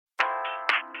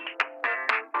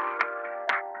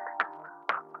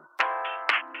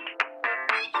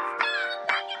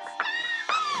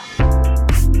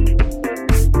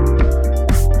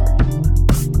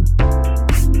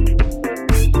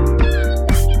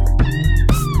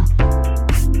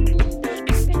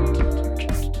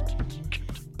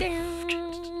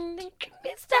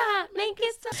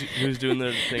doing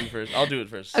the thing first. I'll do it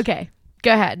first. Okay,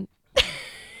 go ahead.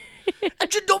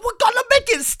 And you know we're gonna make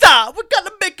it stop. We're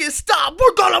gonna make it stop.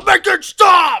 We're gonna make it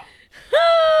stop.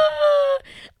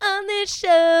 On this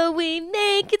show, we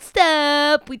make it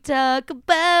stop. We talk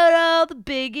about all the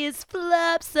biggest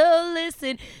flops. So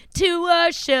listen to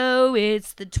our show.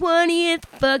 It's the 20th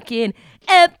fucking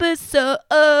episode.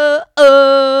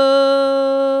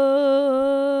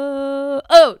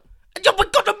 Yeah, we're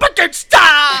gonna make it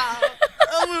stop.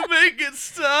 We'll make it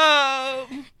stop.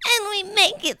 And we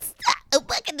make it stop.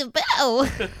 Back in the bow.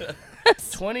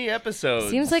 20 episodes.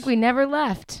 Seems like we never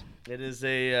left. It is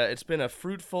it's been a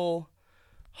fruitful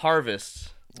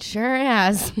harvest. Sure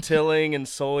has. Tilling and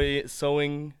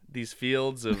sowing these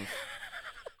fields of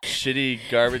shitty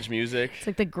garbage music. It's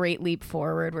like the Great Leap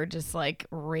Forward. We're just like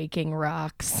raking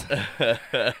rocks.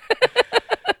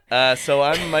 So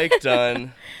I'm Mike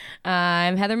Dunn.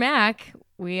 I'm Heather Mack.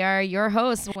 We are your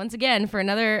hosts once again for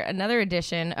another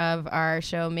edition of our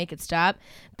show, Make It Stop.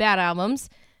 Bad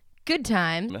albums, good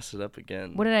times. Mess it up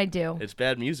again. What did I do? It's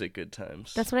bad music, good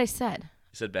times. That's what I said.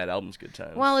 You said bad albums, good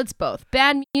times. Well, it's both.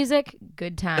 Bad music,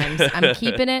 good times. I'm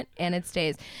keeping it, and it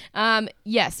stays.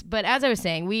 Yes, but as I was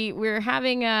saying, we're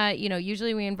having,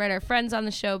 usually we invite our friends on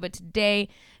the show, but today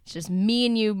it's just me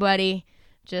and you, buddy.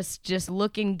 Just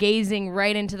gazing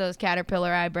right into those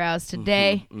caterpillar eyebrows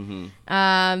today,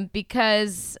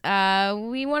 because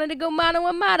we wanted to go mano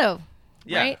a mano,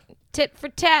 right? Tit for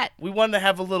tat. We wanted to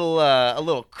have a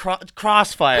little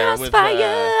crossfire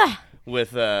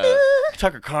with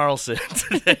Tucker Carlson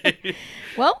today.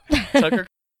 Well, Tucker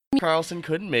Carlson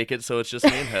couldn't make it, so it's just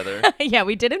me and Heather. Yeah,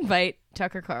 we did invite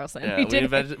Tucker Carlson. Yeah,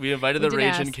 we invited the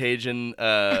Ragin' Cajun,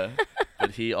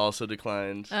 but he also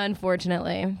declined.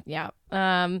 Unfortunately, yeah.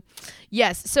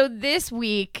 Yes. So this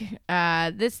week,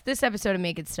 this episode of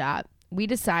Make It Stop, we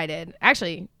decided.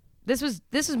 Actually, this was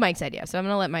Mike's idea, so I'm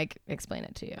gonna let Mike explain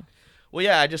it to you. Well,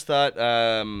 yeah, I just thought,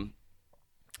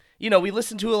 we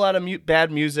listen to a lot of bad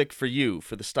music for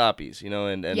the stoppies,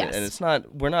 and yes. And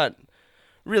we're not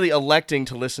really electing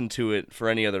to listen to it for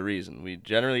any other reason. We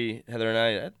generally, Heather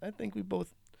and I think we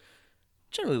both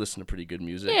generally listen to pretty good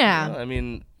music. Yeah. I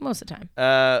mean, most of the time.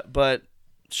 But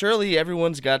surely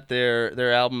everyone's got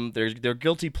their album, their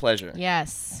guilty pleasure.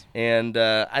 Yes. And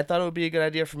I thought it would be a good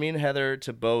idea for me and Heather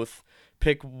to both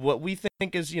pick what we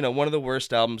think is, one of the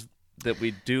worst albums that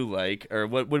we do like, or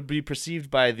what would be perceived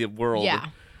by the world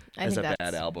as a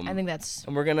bad album. I think that's.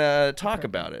 And we're gonna talk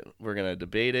about it. We're gonna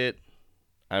debate it.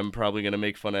 I'm probably gonna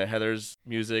make fun of Heather's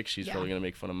music. She's probably gonna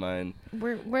make fun of mine.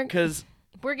 We're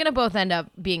gonna both end up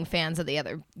being fans of the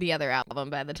other album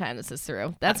by the time this is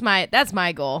through. That's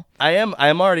my goal. I am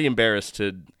already embarrassed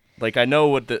to, I know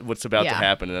what's about to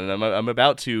happen, and I'm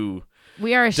about to.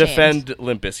 We are ashamed. Defend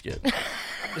Limp Bizkit.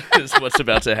 Is what's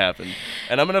about to happen,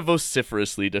 and I'm gonna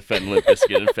vociferously defend Limp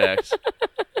Bizkit. In fact.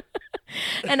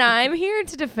 And I'm here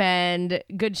to defend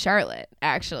Good Charlotte,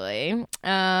 actually.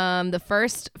 The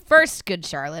first Good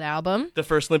Charlotte album. The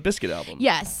first Limp Bizkit album.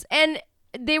 Yes. And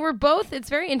they were both, it's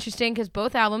very interesting because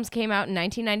both albums came out in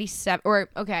 1997.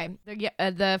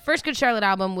 The first Good Charlotte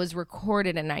album was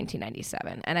recorded in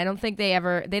 1997. And I don't think they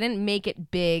didn't make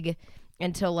it big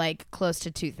until close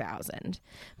to 2000.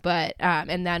 But,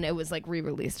 and then it was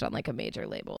re-released on a major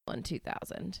label in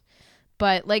 2000.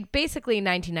 But basically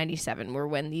 1997 were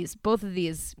when both of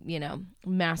these,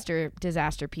 master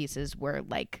disaster pieces were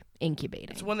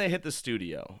incubating. It's when they hit the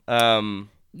studio.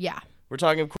 Yeah. We're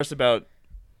talking, of course, about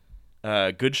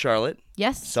Good Charlotte.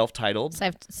 Yes. Self-titled.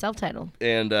 Self-titled.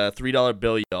 And $3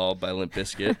 Bill Y'all by Limp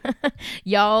Bizkit.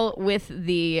 Y'all with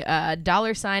the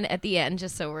 $sign at the end,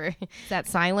 just so is that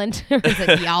silent? Or is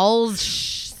it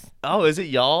y'all's? Oh, is it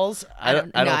y'all's? I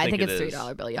don't think it's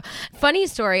 $3 bill. Yeah. Funny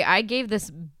story. I gave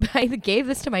this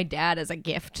to my dad as a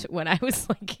gift when I was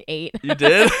 8. You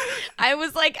did? I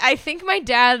was I think my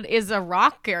dad is a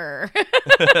rocker.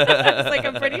 I was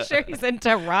I'm pretty sure he's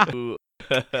into rock.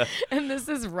 And this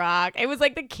is rock. It was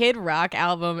the Kid Rock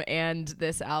album and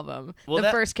this album. Well, the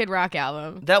first Kid Rock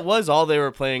album. That was all they were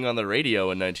playing on the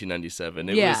radio in 1997.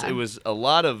 It was a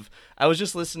lot of. I was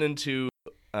just listening to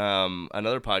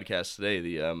another podcast today,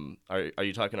 the Are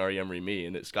You Talking REM Re Me,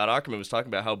 and Scott Aukerman was talking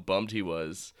about how bummed he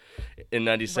was in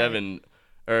 97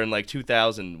 or in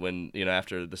 2000 when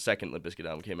after the second Limp Bizkit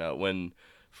album came out, when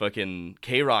fucking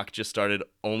K-Rock just started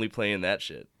only playing that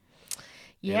shit.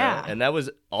 Yeah. And that was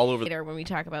all over later when we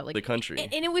talk about the country.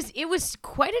 And it was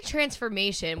quite a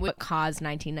transformation. What caused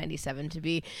 1997 to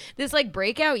be this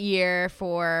breakout year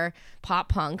for pop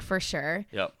punk for sure.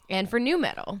 Yep. And for nu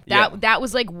metal. That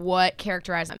was what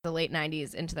characterized the late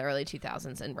 90s into the early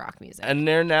 2000s in rock music. And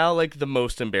they're now the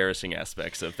most embarrassing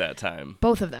aspects of that time.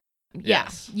 Both of them.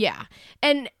 Yes. Yeah.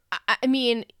 And I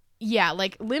mean, yeah,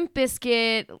 like Limp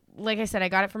Bizkit, like I said, I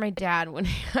got it from my dad when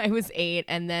I was 8,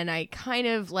 and then I kind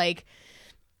of like,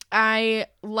 I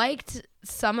liked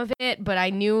some of it, but I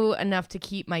knew enough to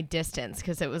keep my distance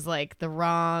because it was like the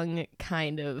wrong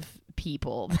kind of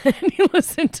people that you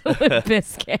listen to Limp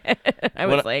Bizkit. I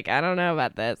was like, I don't know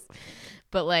about this.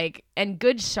 But like, and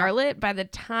Good Charlotte, by the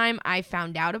time I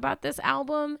found out about this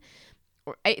album,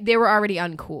 they were already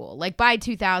uncool. Like by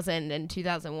 2000 and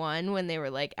 2001, when they were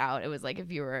like out, it was like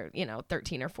if you were,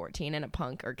 13 or 14 and a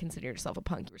punk or consider yourself a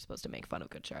punk, you were supposed to make fun of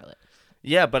Good Charlotte.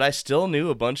 Yeah, but I still knew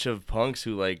a bunch of punks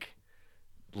who like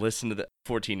listened to the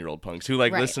 14-year-old punks who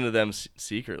like listened to them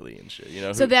secretly and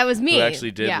shit. So that was me. Who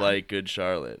actually did like Good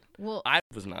Charlotte. Well, I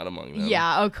was not among them.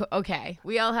 Yeah. Okay.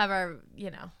 We all have our,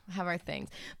 have our things.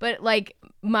 But like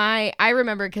I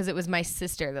remember because it was my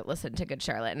sister that listened to Good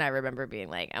Charlotte, and I remember being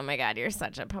like, oh my God, you're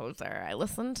such a poser. I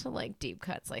listened to like deep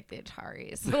cuts like the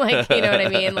Ataris. Like, you know what I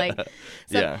mean? Like,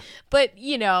 so, yeah. But,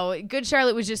 Good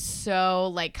Charlotte was just so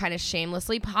like kind of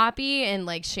shamelessly poppy and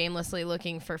like shamelessly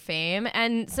looking for fame.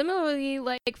 And similarly,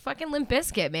 like fucking Limp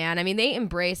Bizkit, man. I mean, they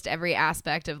embraced every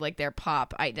aspect of like their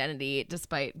pop identity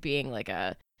despite being like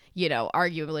a,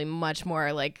 arguably much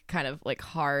more like kind of like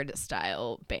hard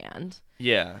style band.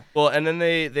 Yeah. Well, and then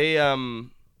they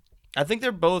I think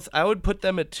they're both, I would put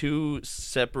them at two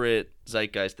separate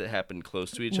zeitgeists that happened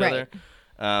close to each other.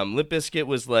 Limp Bizkit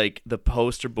was like the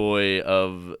poster boy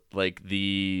of like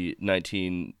the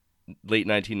late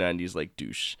 1990s like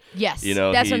douche. Yes.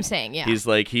 That's what I'm saying. Yeah. He's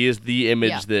like, he is the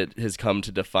image that has come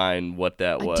to define what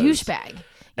that was. A douchebag.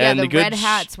 Yeah, and the red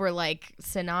hats were like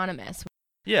synonymous.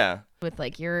 Yeah. With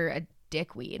like, you're a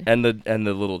dickweed. And the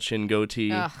little chin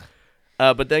goatee.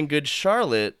 But then Good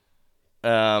Charlotte,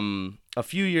 a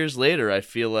few years later, I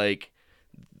feel like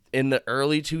in the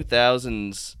early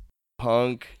 2000s,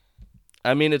 punk,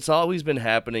 I mean, it's always been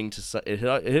happening it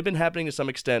had been happening to some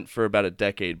extent for about a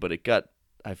decade, but it got,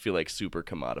 I feel like, super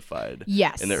commodified.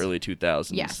 Yes. In the early 2000s.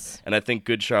 Yes. And I think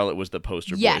Good Charlotte was the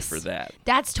poster boy for that.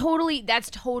 That's totally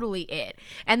it.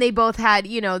 And they both had,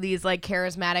 these like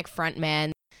charismatic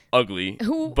frontmen. Ugly.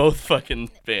 Who both fucking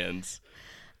bands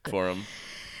for them.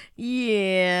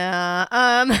 Yeah.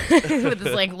 With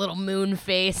this like little moon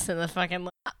face and the fucking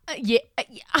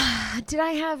did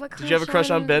I have a crush? Did you have a crush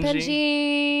on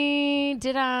Benji?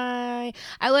 Did I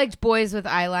liked boys with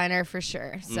eyeliner for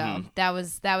sure. So that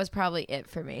was probably it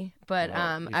for me. But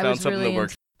I was really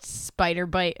into spider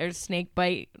bite or snake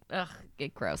bite. Ugh,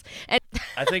 get gross. And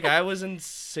I think I was in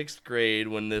 6th grade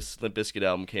when this Limp Bizkit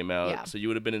album came out. Yeah. So you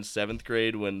would have been in 7th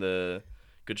grade when the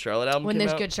Good Charlotte album came out? When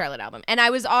there's Good Charlotte album. And I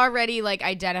was already like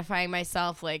identifying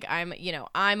myself like I'm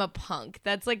a punk.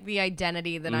 That's like the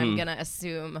identity that I'm going to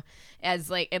assume as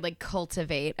like and like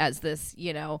cultivate as this,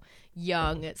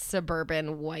 young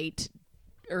suburban white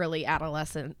early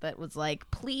adolescent that was like,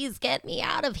 please get me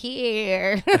out of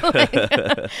here. Like,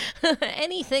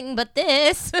 anything but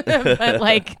this. But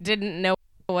like didn't know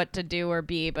what to do or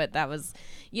be, but that was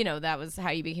how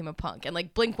you became a punk. And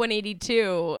like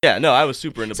Blink-182. Yeah, no, I was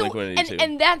super into Blink-182.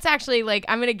 And that's actually like,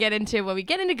 I'm gonna get into when we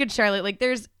get into Good Charlotte, like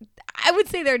I would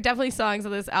say there are definitely songs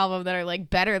on this album that are like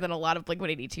better than a lot of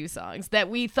Blink-182 songs that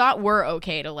we thought were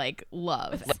okay to like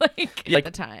love at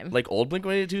the time. Like old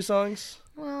Blink-182 songs?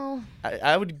 Well,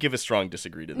 I would give a strong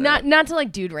disagree to that. Not to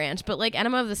like Dude Ranch, but like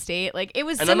Enema of the State, like it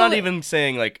was. And I'm not even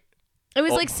saying like. It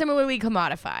was like similarly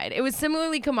commodified. It was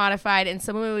similarly commodified and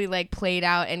similarly like played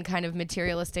out and kind of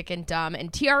materialistic and dumb.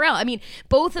 And TRL, I mean,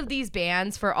 both of these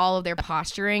bands for all of their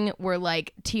posturing were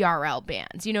like TRL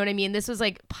bands. You know what I mean? This was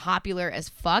like popular as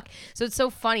fuck. So it's so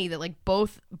funny that like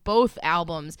both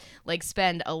albums like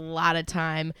spend a lot of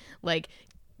time like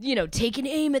taking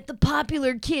aim at the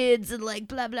popular kids and like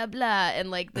blah blah blah, and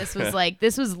like this was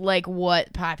like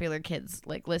what popular kids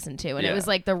like listened to, and it was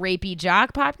like the rapey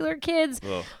jock popular kids.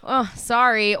 Ugh. Oh,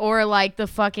 sorry, or like the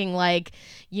fucking like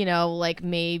like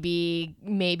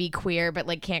maybe queer but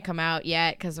like can't come out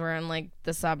yet because we're in like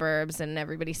the suburbs and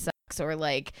everybody sucks, or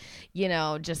like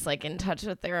just like in touch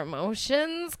with their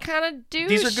emotions kind of douche.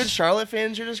 These are Good Charlotte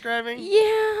fans you're describing?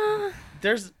 Yeah.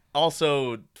 There's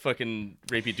also fucking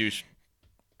rapey douche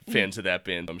fans of that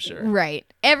band, I'm sure. Right.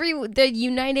 The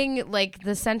uniting, like,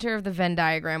 the center of the Venn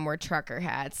diagram were trucker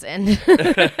hats, and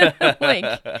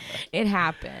like it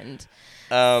happened.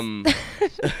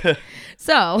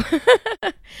 So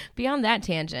beyond that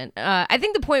tangent, I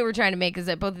think the point we're trying to make is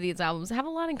that both of these albums have a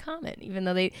lot in common, even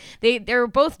though they're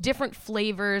both different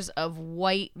flavors of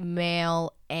white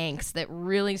male angst that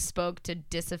really spoke to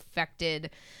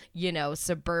disaffected,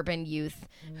 suburban youth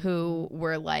who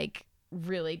were like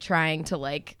really trying to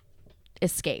like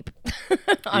escape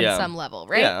on some level,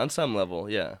 right? Yeah, on some level,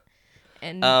 yeah.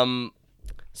 And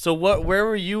So where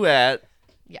were you at?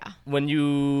 Yeah. When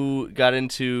you got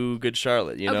into Good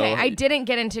Charlotte, you know? Okay, I didn't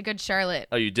get into Good Charlotte.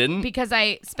 Oh, you didn't? Because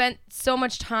I spent so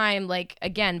much time, like,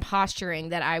 again, posturing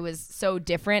that I was so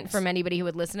different from anybody who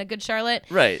would listen to Good Charlotte.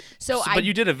 Right. But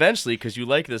you did eventually because you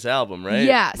like this album, right?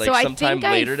 Yeah. Like so I sometime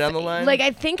think later down the line? Like,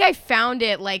 I think I found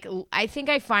it, like, I think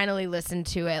I finally listened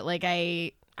to it. Like,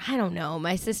 I don't know.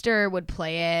 My sister would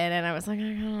play it, and I was like, I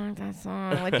don't like that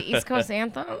song. Like, the East Coast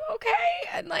Anthem? Okay.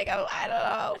 And, like, I don't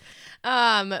know.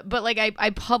 But like I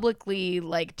publicly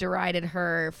like derided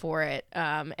her for it,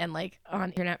 and like on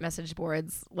internet message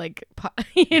boards, like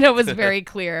was very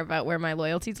clear about where my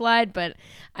loyalties lied. But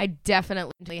I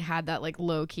definitely had that like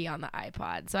low key on the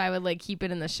iPod, so I would like keep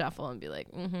it in the shuffle and be like,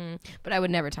 but I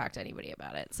would never talk to anybody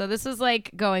about it. So this was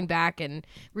like going back and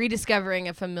rediscovering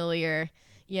a familiar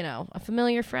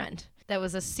friend. That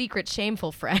was a secret,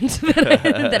 shameful friend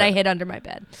that I hid under my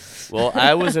bed. Well,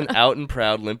 I was an out and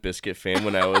proud Limp Bizkit fan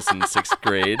when I was in 6th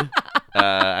grade.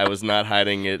 I was not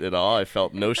hiding it at all. I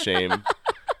felt no shame.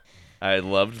 I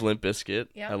loved Limp Bizkit.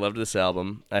 Yep. I loved this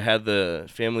album. I had the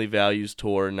Family Values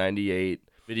Tour '98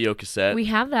 video cassette. We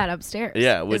have that upstairs.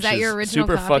 Yeah, which is that your original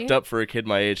super copy? fucked up for a kid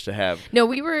my age to have. No,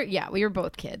 we were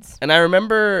both kids. And I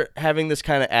remember having this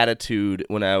kind of attitude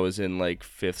when I was in like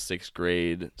 5th, 6th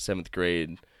grade, 7th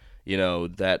grade.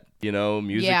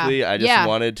 Musically, I just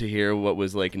wanted to hear what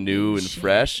was like new and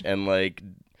fresh, and like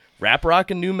rap rock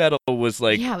and new metal was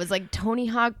like, it was like Tony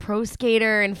Hawk Pro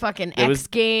Skater and fucking X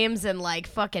Games and like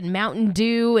fucking Mountain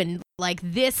Dew and like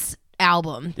this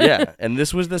album. Yeah, and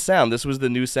this was the sound. This was the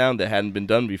new sound that hadn't been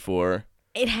done before.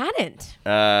 It hadn't.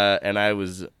 And I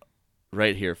was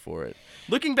right here for it.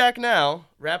 Looking back now,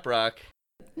 rap rock,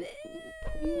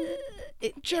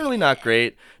 generally not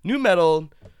great. New metal,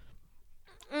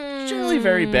 generally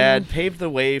very bad. Paved the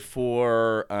way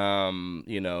for,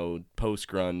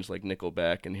 post-grunge like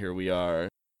Nickelback, and here we are.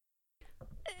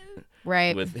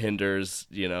 Right. With Hinders,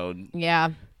 Yeah.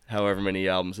 however many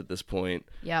albums at this point.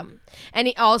 Yeah. And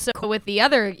he also with the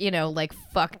other, like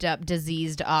fucked up,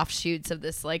 diseased offshoots of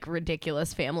this like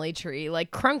ridiculous family tree,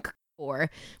 like Crunk.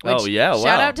 Shout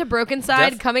out to Broken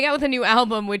Side coming out with a new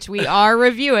album, which we are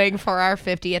reviewing for our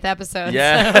 50th episode.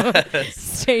 Yeah. So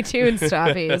stay tuned,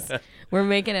 Stoppies. We're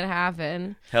making it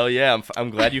happen. Hell yeah. I'm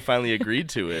glad you finally agreed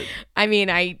to it. I mean,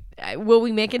 will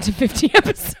we make it to 50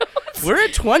 episodes? We're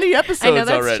at 20 episodes already. I know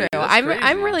that's already. true. That's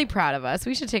I'm really proud of us.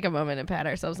 We should take a moment and pat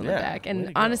ourselves on the back.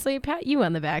 And honestly, pat you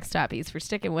on the back, Stoppies, for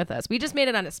sticking with us. We just made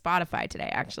it onto Spotify today,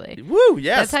 actually. Woo,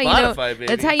 yeah, Spotify, baby.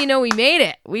 That's how you know we made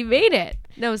it. We made it.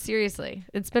 No, seriously.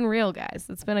 It's been real, guys.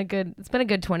 It's been a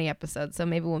good 20 episodes, so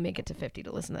maybe we'll make it to 50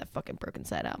 to listen to that fucking Broken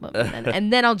Side album.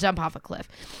 And then I'll jump off a cliff.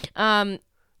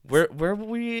 Where were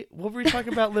we? What were we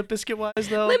talking about Limp Bizkit wise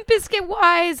though? Limp Bizkit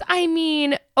wise, I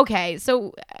mean, okay,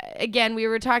 so again, we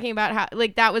were talking about how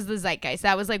like that was the zeitgeist.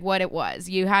 That was like what it was.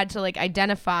 You had to like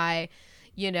identify,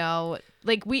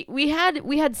 like we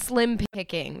had slim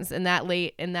pickings in that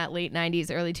late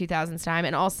 90s, early 2000s time,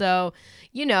 and also,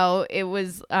 it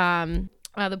was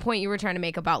the point you were trying to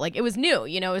make about like it was new,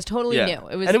 it was totally new.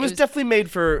 It was definitely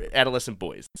made for adolescent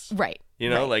boys. Right.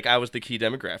 Like I was the key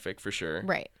demographic for sure.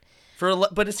 Right.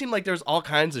 But it seemed like there was all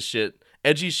kinds of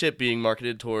edgy shit being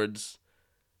marketed towards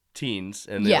teens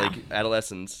and like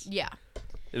adolescents. Yeah.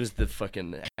 It was the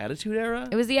fucking Attitude Era?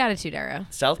 It was the Attitude Era.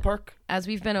 South Park? As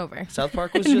we've been over. South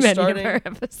Park was just starting. Many of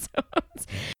our episodes.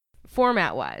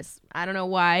 Format-wise, I don't know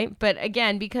why, but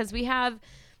again, because we have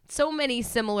so many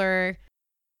similar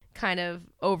kind of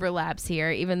overlaps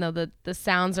here, even though the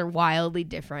sounds are wildly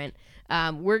different.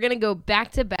 We're going to go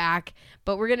back to back,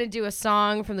 but we're going to do a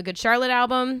song from the Good Charlotte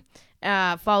album,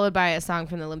 followed by a song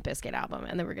from the Limp Bizkit album,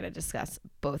 and then we're going to discuss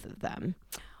both of them.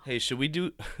 Hey, should we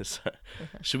do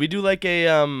like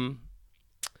a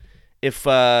if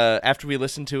after we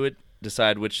listen to it,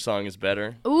 decide which song is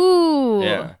better? Ooh.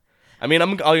 Yeah. I mean,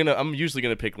 I'm usually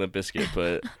gonna pick Limp Bizkit,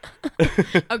 but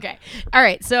okay. All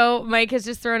right. So Mike has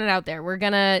just thrown it out there. We're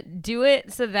gonna do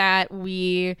it so that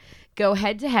we go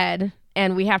head to head,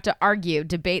 and we have to argue,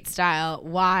 debate style,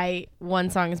 why one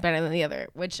song is better than the other,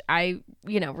 which I,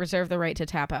 reserve the right to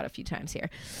tap out a few times here.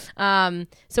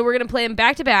 So we're gonna play them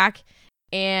back to back,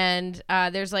 and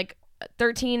there's like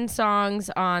 13 songs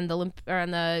on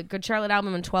the Good Charlotte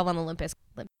album and 12 on the Limp Bizkit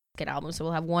album, so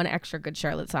we'll have one extra Good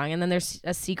Charlotte song, and then there's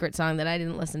a secret song that I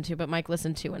didn't listen to but Mike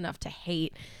listened to enough to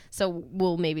hate, so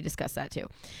we'll maybe discuss that too.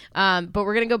 But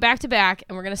we're gonna go back to back,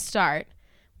 and we're gonna start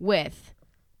with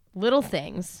Little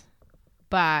Things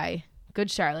by Good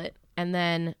Charlotte, and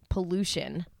then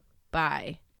Pollution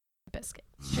by Bizkit.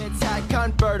 Kids had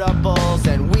convertibles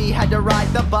and we had to ride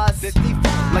the bus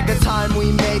 55. Like the time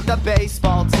we made the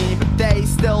baseball team, but they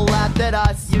still laughed at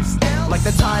us. Like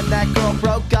the time that girl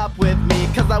broke up with me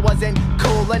cause I wasn't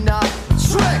cool enough.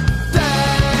 Trick thanks.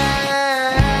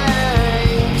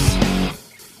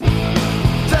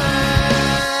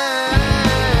 Thanks.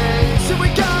 Here we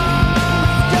go.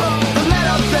 The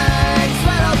little things,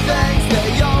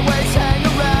 they always hang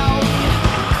around.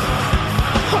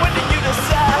 When did you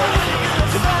decide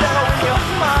to follow your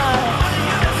mind?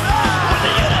 When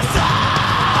did you decide?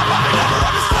 I probably never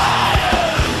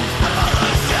understand.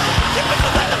 If it's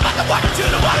the land of the water to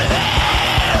the water there.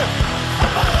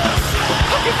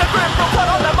 I'll keep the grip, don't put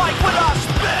on the mic when I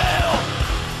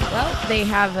spill. Well, they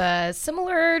have a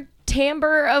similar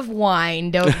timbre of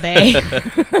wine, don't they?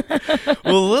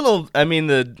 Well,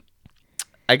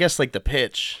 I guess like the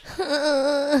pitch.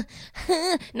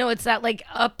 No, it's that like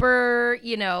upper,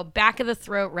 back of the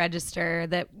throat register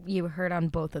that you heard on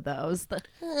both of those.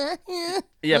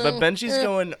 Yeah, but Benji's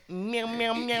going meow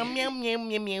meow meow meow meow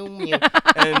meow meow meow,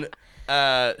 and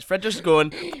Fred just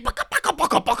going.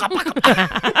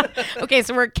 Okay,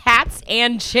 so we're cats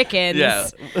and chickens. Yeah.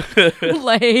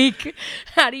 Like,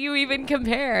 how do you even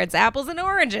compare? It's apples and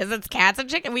oranges. It's cats and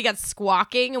chicken. We got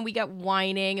squawking and we got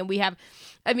whining and we have.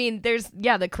 There's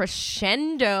the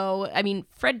crescendo.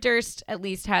 Fred Durst at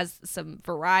least has some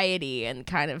variety and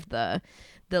kind of the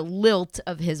lilt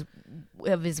of his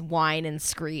whine and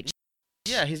screech.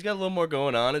 Yeah, he's got a little more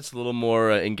going on. It's a little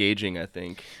more engaging, I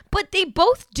think. But they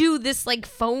both do this like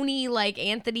phony, like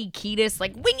Anthony Kiedis,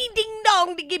 like wingy ding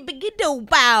dong diggy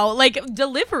bow, like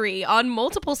delivery on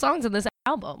multiple songs in this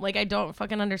album. Like I don't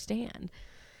fucking understand.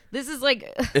 This is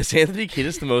like... Is Anthony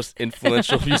Kiedis the most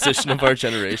influential musician of our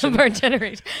generation? Of our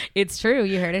generation. It's true.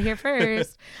 You heard it here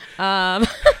first.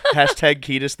 Hashtag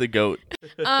Kiedis the GOAT.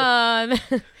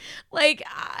 Like,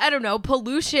 I don't know.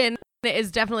 Pollution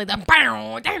is definitely the...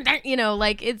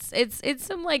 like, it's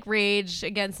some, like, Rage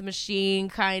Against the Machine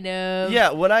kind of...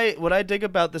 Yeah, what I dig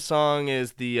about the song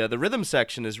is the rhythm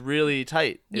section is really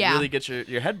tight. It really gets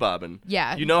your head bobbing.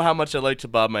 Yeah. You know how much I like to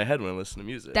bob my head when I listen to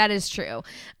music. That is true.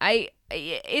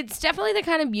 It's definitely the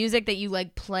kind of music that you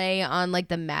like play on like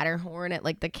the Matterhorn at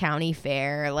like the county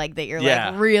fair, like that you're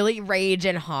like really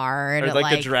raging hard, or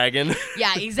like the dragon.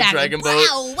 Yeah, exactly. Dragon boat.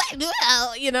 Wow,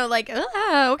 like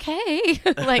okay,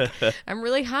 like I'm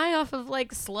really high off of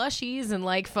like slushies and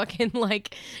like fucking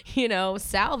like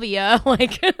salvia,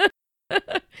 like.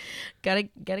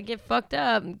 gotta get fucked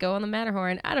up and go on the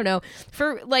Matterhorn. I don't know.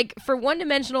 For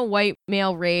one-dimensional white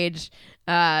male rage,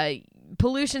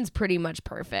 Pollution's pretty much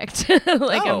perfect.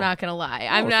 I'm not gonna lie.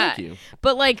 I'm not. Thank you.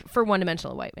 But like for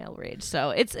one-dimensional white male rage,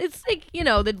 so it's like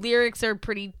the lyrics are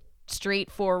pretty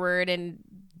straightforward and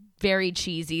very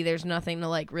cheesy. There's nothing to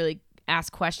like really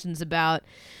ask questions about.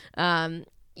 And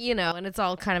it's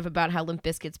all kind of about how Limp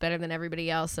Bizkit's better than everybody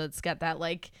else. So it's got that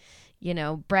like,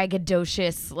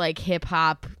 braggadocious like hip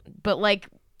hop, but like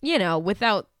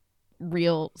without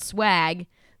real swag.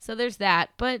 So there's that,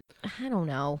 but I don't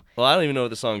know. Well, I don't even know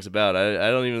what the song's about. I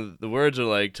don't even. The words are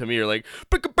like to me are like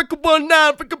one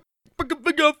night,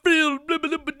 feel.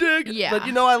 Yeah. But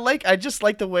I just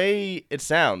like the way it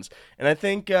sounds, and I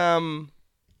think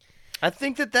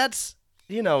that's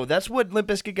that's what Limp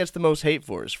Bizkit gets the most hate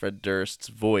for is Fred Durst's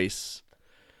voice.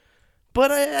 But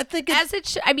I think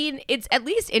it's at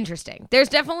least interesting. There's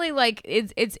definitely like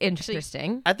it's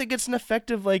interesting. I think it's an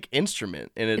effective like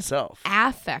instrument in itself.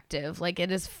 Affective, like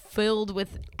it is filled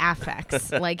with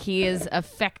affects. Like he is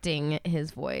affecting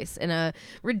his voice in a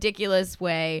ridiculous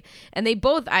way. And they're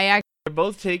both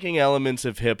taking elements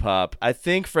of hip hop. I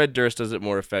think Fred Durst does it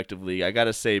more effectively. I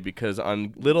gotta say, because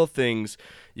on Little Things,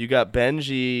 you got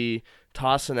Benji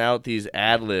tossing out these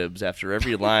ad libs after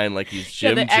every line like he's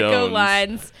Jim the Jones. Echo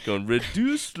lines. Going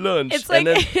reduced lunch. It's like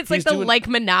the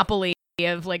Monopoly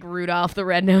of like Rudolph the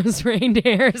Red-Nosed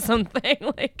Reindeer or something.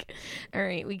 Like, all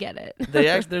right, we get it.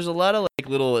 There's a lot of like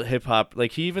little hip hop.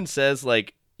 Like he even says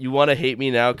like, "You want to hate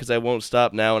me now because I won't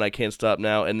stop now and I can't stop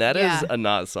now," and that is a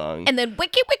Nas song. And then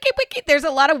wiki. There's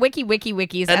a lot of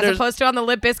wikis as opposed to on the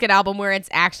Limp Bizkit album where it's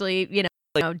actually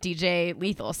DJ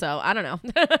Lethal. So I don't know.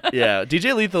 Yeah,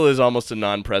 DJ Lethal is almost a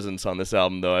non-presence on this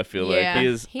album, though. I feel like he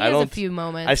is. He has a few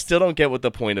moments. I still don't get what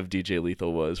the point of DJ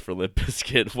Lethal was for Limp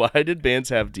Bizkit. Why did bands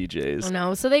have DJs?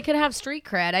 No, so they could have street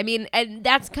cred. And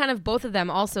that's kind of both of them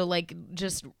also like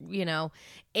just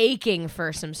aching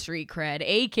for some street cred,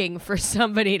 aching for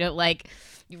somebody to like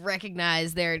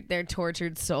recognize their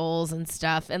tortured souls and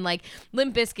stuff. And like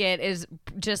Limp Bizkit is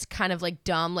just kind of like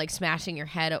dumb, like smashing your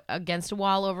head against a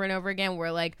wall over and over again,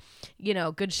 where like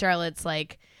Good Charlotte's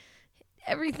like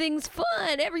everything's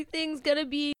fun, everything's gonna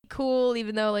be cool,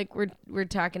 even though like we're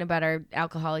talking about our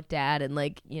alcoholic dad and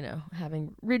like, you know,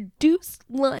 having reduced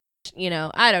lunch. You know,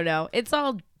 I don't know. It's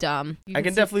all dumb. I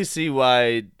can definitely see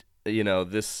why, you know,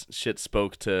 this shit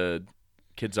spoke to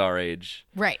kids our age.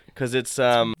 Right. Because it's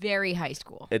very high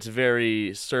school. It's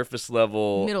very surface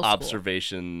level Middle school.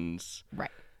 Observations.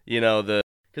 Right. You know,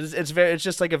 because it's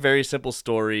just like a very simple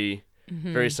story,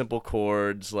 very simple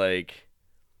chords, like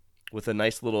with a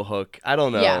nice little hook. I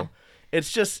don't know. Yeah.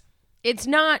 It's just. It's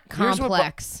not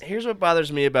complex. Here's what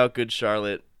bothers me about Good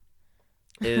Charlotte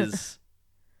is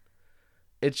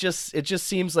it just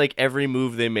seems like every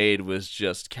move they made was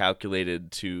just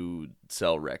calculated to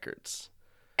sell records.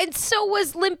 And so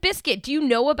was Limp Bizkit. Do you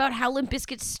know about how Limp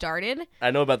Bizkit started?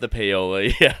 I know about the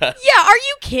payola, yeah. Yeah, are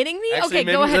you kidding me? Actually,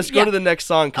 okay, go ahead. Let's go to the next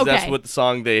song because that's what the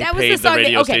song they paid the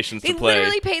radio stations to play. They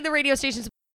literally paid the radio stations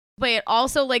to play it.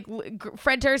 Also, like,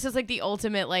 Fred Durst is like the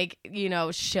ultimate, like, you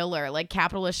know, shiller, like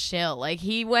capitalist shill. Like,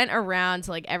 he went around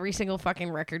to like every single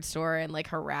fucking record store and like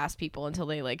harassed people until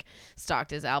they like stocked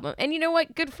his album. And you know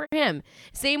what? Good for him.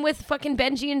 Same with fucking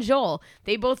Benji and Joel.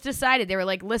 They both decided, they were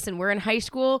like, listen, we're in high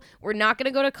school. We're not going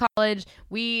to go to college.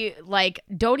 We like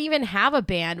don't even have a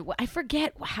band. I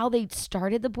forget how they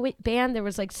started the band. There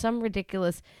was like some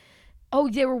ridiculous. Oh,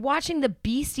 they were watching the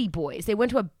Beastie Boys. They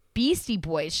went to a Beastie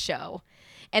Boys show.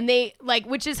 And they, like,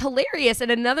 which is hilarious. And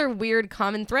another weird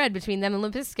common thread between them and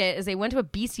Limp Bizkit is they went to a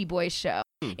Beastie Boys show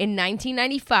in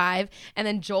 1995. And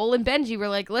then Joel and Benji were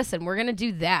like, listen, we're going to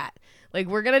do that. Like,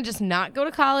 we're going to just not go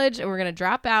to college and we're going to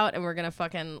drop out and we're going to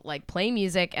fucking, like, play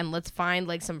music and let's find,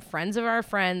 like, some friends of our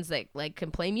friends that, like,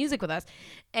 can play music with us.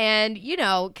 And, you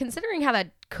know, considering how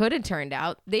that could have turned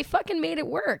out, they fucking made it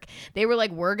work. They were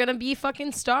like, we're going to be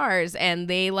fucking stars. And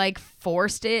they, like,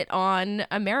 forced it on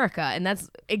America. And that's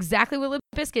exactly what Limp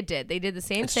Bizkit did. They did the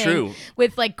same thing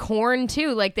with, like, Korn,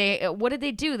 too. Like, what did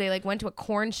they do? They, like, went to a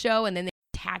Korn show and then they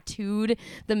tattooed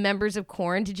the members of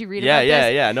Korn. Did you read about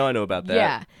this? Yeah. No, I know about that.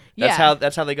 Yeah.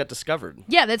 That's how they got discovered.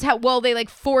 Yeah, that's how. Well, they like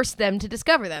forced them to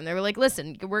discover them. They were like,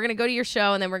 "Listen, we're gonna go to your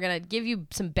show, and then we're gonna give you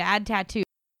some bad tattoos."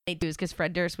 Because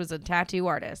Fred Durst was a tattoo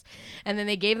artist, and then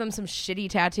they gave them some shitty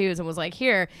tattoos and was like,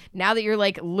 "Here, now that you're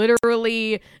like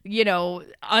literally, you know,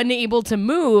 unable to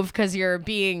move because you're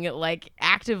being like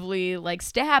actively like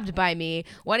stabbed by me,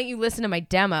 why don't you listen to my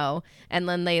demo?" And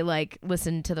then they like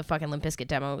listened to the fucking Limp Bizkit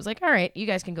demo. It was like, "All right, you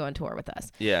guys can go on tour with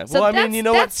us." Yeah. So well, I mean, you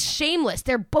know that's shameless.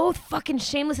 They're both fucking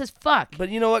shameless as fuck. But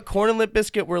you know what? Korn and Limp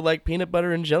Bizkit were like peanut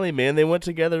butter and jelly, man. They went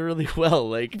together really well.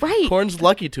 Like, right. Korn's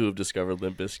lucky to have discovered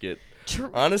Limp Bizkit.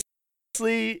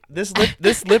 Honestly, this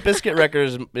Limp Bizkit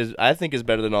record is I think is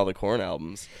better than all the Korn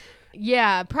albums.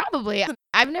 Yeah, probably. I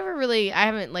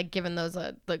haven't like given those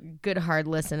a good hard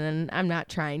listen, and I'm not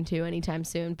trying to anytime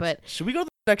soon. But should we go to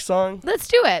the next song? Let's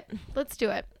do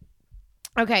it.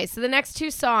 Okay, so the next two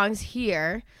songs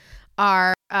here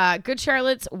are Good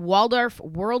Charlotte's Waldorf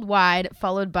Worldwide,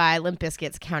 followed by Limp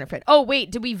Bizkit's Counterfeit. Oh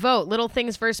wait, did we vote? Little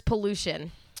Things versus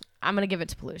Pollution. I'm gonna give it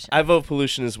to Pollution. I vote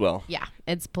Pollution as well. Yeah,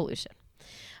 it's Pollution.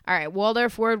 All right,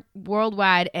 Waldorf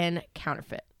Worldwide and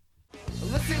Counterfeit.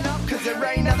 Listen up, cause there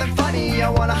ain't nothing funny. I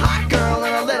want a hot girl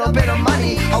and a little bit of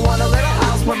money. I want a little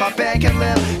house where my band can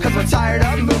live, cause we're tired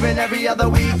of moving every other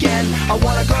weekend. I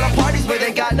wanna go to parties where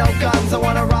they got no guns. I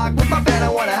wanna rock with my band, I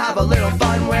wanna have a little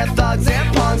fun with thugs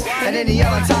and punks and any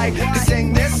other type to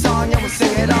sing this song, and we'll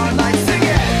sing it all night. Sing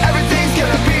it! Everything's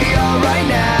gonna be alright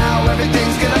now.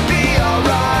 Everything's gonna be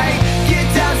alright. Get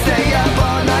down, stay up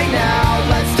all night now.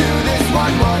 Let's do this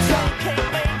one more time.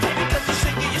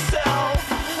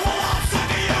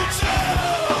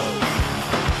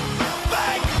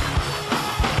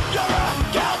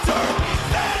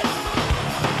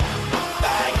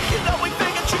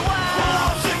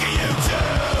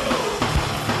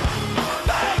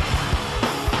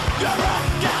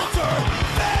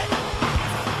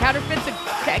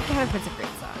 Counterfeit's a great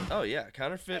song. Oh yeah,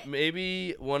 Counterfeit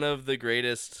maybe one of the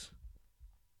greatest.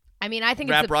 I mean, I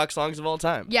think rap rock songs of all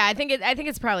time. Yeah, I think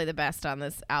it's probably the best on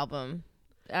this album.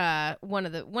 One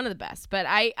of the best. But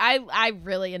I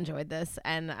really enjoyed this,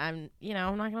 and I'm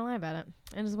not gonna lie about it.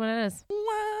 It is what it is.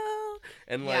 Wow.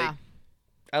 And like,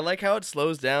 I like how it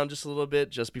slows down just a little bit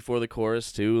just before the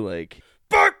chorus too. Like,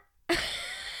 bark.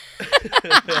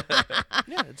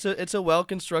 Yeah, it's a well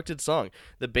constructed song.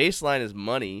 The bass line is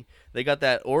money. They got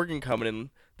that organ coming in.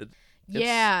 They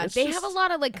have a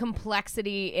lot of like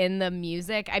complexity in the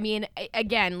music. I mean,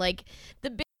 again, like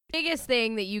the biggest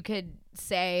thing that you could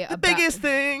say the biggest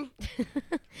thing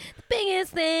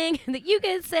that you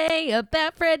could say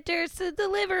about Fred Durst's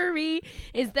delivery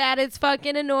is that it's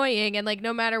fucking annoying, and like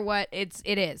no matter what, it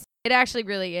is. It actually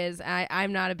really is.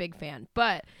 I'm not a big fan,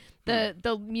 but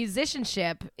The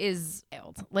musicianship is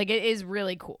wild. Like, it is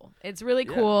really cool. It's really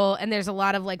cool, and there's a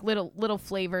lot of like little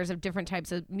flavors of different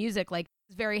types of music. Like,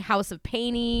 it's very House of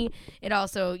Pain-y. It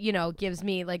also, gives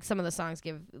me like some of the songs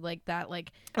give like that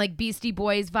like Beastie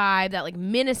Boys vibe, that like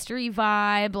Ministry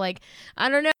vibe. Like, I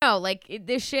don't know, like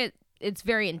this shit. It's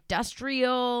very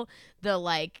industrial. The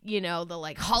like, the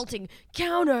like halting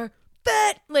counter.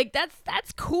 Like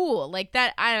that's cool. Like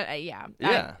that.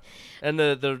 And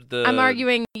the I'm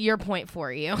arguing your point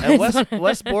for you. And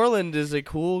Wes Borland is a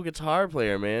cool guitar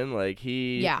player, man. Like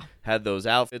he had those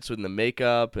outfits with the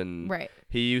makeup, and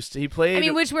he played. I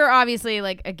mean, which were obviously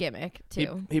like a gimmick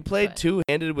too. He played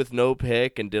two-handed with no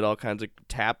pick and did all kinds of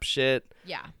tap shit.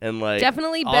 Yeah, and like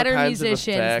definitely better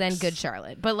musicians than Good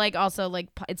Charlotte, but like also like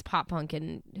it's pop punk,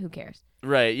 and who cares?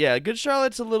 Right. Yeah. Good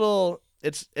Charlotte's a little.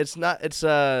 It's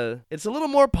a little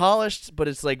more polished, but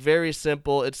it's like very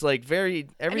simple. It's like very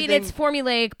everything. I mean, it's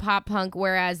formulaic pop punk,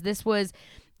 whereas this was,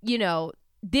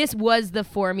 this was the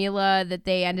formula that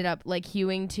they ended up like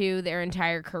hewing to their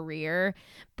entire career,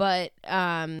 but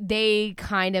they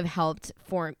kind of helped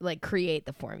create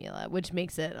the formula, which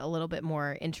makes it a little bit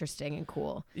more interesting and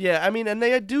cool. Yeah, I mean, and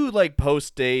they do like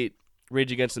post-date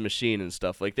Rage Against the Machine and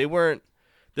stuff. Like they weren't.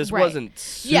 This wasn't.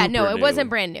 Super no, it new. wasn't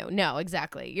brand new. No,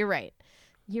 exactly. You're right.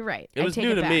 It was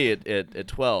new to me at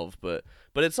 12, but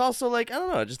it's also like, I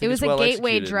don't know, I just think it was it's well a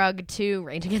gateway executed. drug to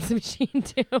Rage Against the Machine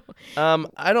too.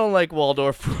 I don't like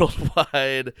Waldorf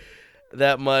Worldwide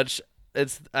that much.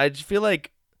 I feel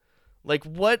like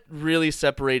what really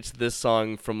separates this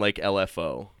song from like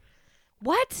LFO?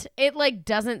 What? It like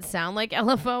doesn't sound like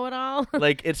LFO at all.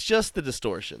 Like it's just the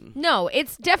distortion. No,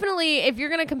 it's definitely, if you're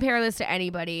gonna compare this to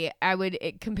anybody, I would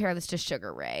compare this to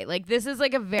Sugar Ray. Like this is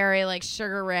like a very like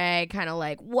Sugar Ray kind of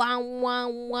like wah wah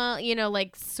wah,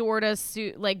 like sort of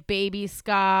like baby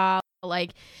ska.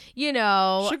 Like,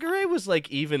 Sugar Ray was like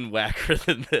even whacker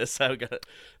than this.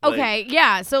 Okay,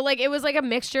 yeah. So like it was like a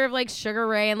mixture of like Sugar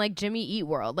Ray and like Jimmy Eat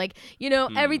World. Like,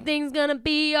 everything's gonna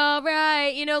be all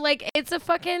right. Like it's a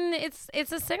fucking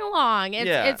it's a sing along.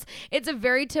 It's a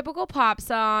very typical pop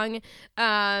song.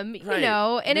 And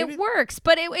it works.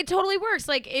 But it totally works.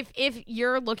 Like if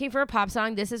you're looking for a pop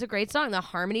song, this is a great song. The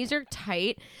harmonies are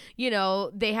tight.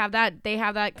 They have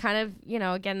that kind of,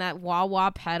 again, that wah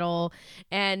wah pedal,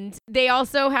 and they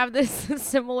also have this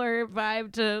similar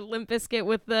vibe to Limp Bizkit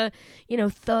with the,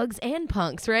 thugs and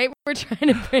punks, right? We're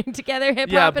trying to bring together hip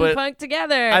hop and punk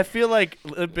together. I feel like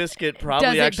Limp Bizkit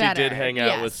probably actually did hang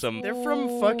out with some. They're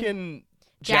from fucking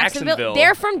Jacksonville.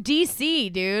 They're from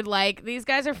DC, dude. Like these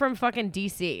guys are from fucking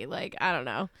DC. Like I don't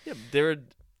know. Yeah, they're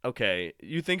okay.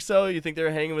 You think so? You think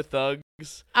they're hanging with thugs?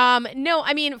 No.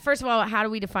 I mean, first of all, how do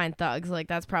we define thugs? Like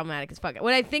that's problematic as fuck.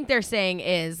 What I think they're saying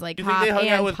is like pop they hung and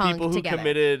out with punk people who together.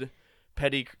 Committed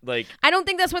petty like. I don't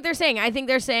think that's what they're saying. I think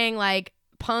they're saying like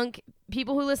punk.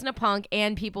 People who listen to punk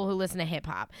and people who listen to hip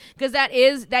hop, because that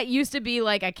used to be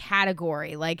like a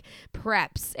category, like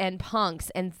preps and punks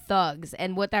and thugs,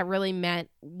 and what that really meant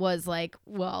was like,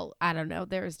 well, I don't know,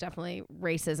 there was definitely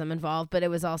racism involved, but it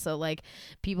was also like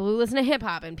people who listen to hip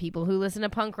hop and people who listen to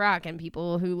punk rock and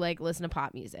people who like listen to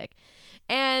pop music,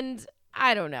 and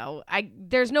I don't know.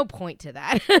 There's no point to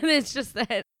that. It's just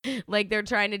that like they're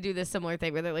trying to do this similar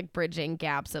thing where they're like bridging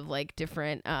gaps of like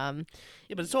different Yeah,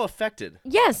 but it's so affected.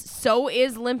 Yes, so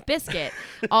is Limp Bizkit.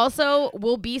 Also,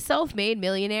 will be self-made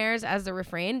millionaires as the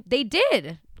refrain. They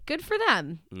did. Good for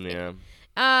them. Yeah.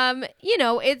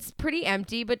 It's pretty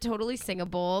empty but totally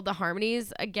singable. The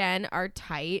harmonies again are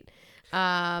tight.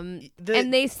 And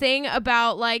they sing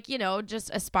about like,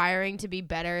 just aspiring to be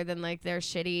better than like their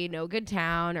shitty no good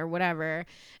town or whatever.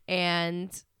 And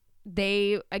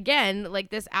they, again,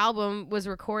 like this album was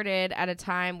recorded at a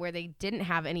time where they didn't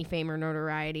have any fame or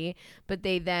notoriety, but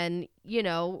they then,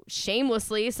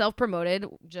 shamelessly self-promoted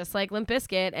just like Limp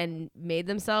Bizkit and made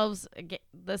themselves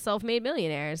the self-made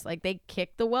millionaires. Like they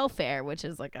kicked the welfare, which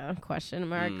is like a question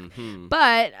mark. Mm-hmm.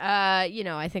 But,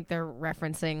 I think they're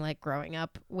referencing like growing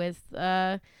up with,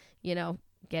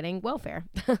 getting welfare.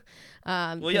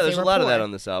 Well, yeah, there's a lot of that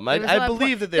on this album. I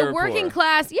believe that they were the working poor.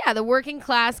 class. Yeah, the working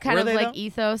class kind were of they, like though?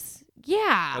 ethos.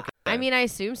 Yeah, okay. I mean, I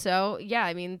assume so. Yeah,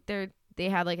 I mean, they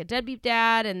had like a deadbeat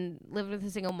dad and lived with a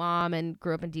single mom and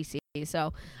grew up in DC.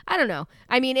 So I don't know.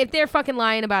 I mean, if they're fucking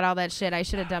lying about all that shit, I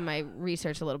should have done my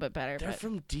research a little bit better. They're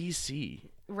from DC,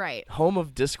 right? Home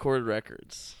of Discord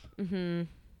Records. Mm-hmm.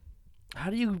 How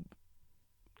do you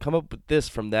come up with this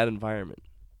from that environment?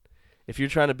 If you're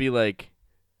trying to be like.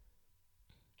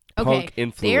 Punk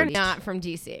influenced. They're not from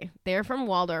DC. They're from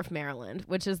Waldorf, Maryland,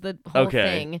 which is the whole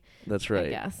thing. That's right. I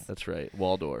guess. That's right.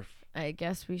 Waldorf. I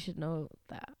guess we should know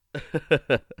that.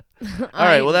 All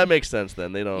right, well that makes sense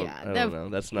then. They don't. Yeah, I don't know.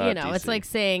 That's not. DC. It's like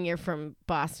saying you're from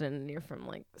Boston and you're from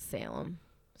like Salem.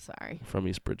 Sorry. From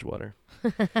East Bridgewater.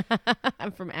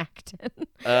 I'm from Acton.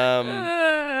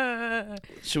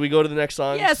 Should we go to the next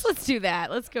song? Yes, let's do that.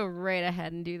 Let's go right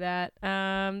ahead and do that.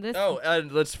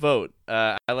 Let's vote.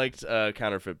 I liked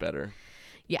Counterfeit better.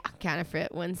 Yeah,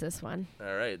 Counterfeit wins this one.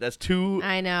 All right, that's 2.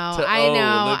 I know. Limp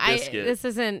Bizkit.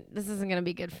 This isn't gonna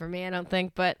be good for me, I don't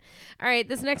think. But all right,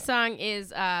 this next song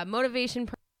is "Motivation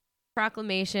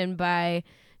Proclamation" by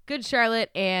Good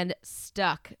Charlotte and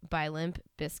 "Stuck" by Limp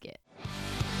Bizkit.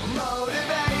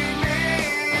 Motivate me.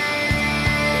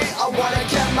 I wanna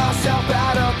get myself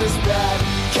out of this bed.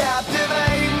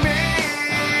 Captivate me.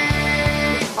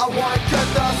 I wanna cut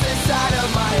thoughts inside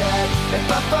of my head. If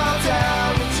I fall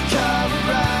down, would you come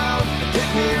around? Hit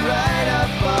me right up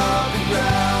on the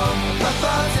ground. If I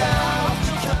fall down, would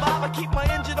you come up and keep my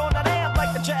engine on that amp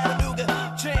like the Chattanooga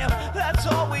Jam? That's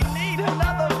all we need.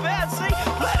 Another fancy.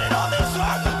 Planet on this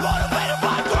earth, motivated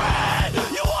by greed.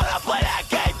 You wanna play that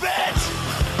game, bitch?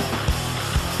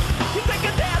 You think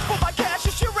a dance for my cash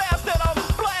is your ass that I'm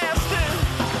blasting?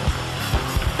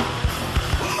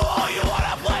 Oh, you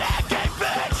wanna play that game,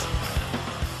 bitch?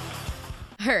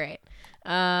 All right.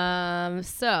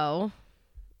 So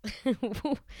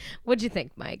what'd you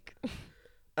think, Mike?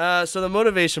 So the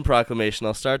Motivation Proclamation,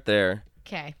 I'll start there.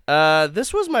 Okay.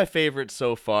 This was my favorite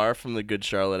so far from the Good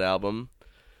Charlotte album.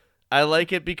 I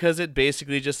like it because it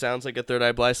basically just sounds like a Third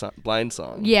Eye Blind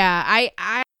song. Yeah,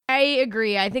 I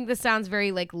agree. I think this sounds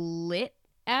very like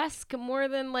lit-esque more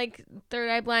than like Third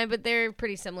Eye Blind, but they're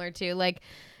pretty similar too. Like,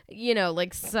 you know,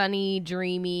 like sunny,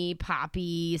 dreamy,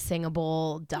 poppy,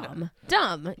 singable, dumb,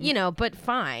 you know, but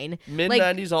fine.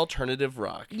 Mid-90s alternative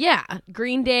rock. Yeah,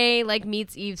 Green Day like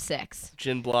meets Eve 6.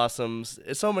 Gin Blossoms.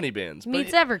 So many bands.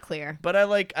 Meets Everclear. But I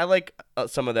like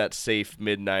some of that safe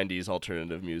mid-90s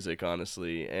alternative music,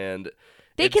 honestly. And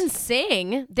they can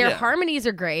sing. Their harmonies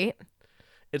are great.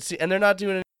 And they're not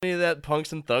doing any of that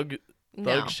punks and thug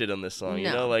shit on this song.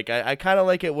 You know, like I kind of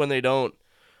like it when they don't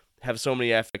have so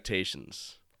many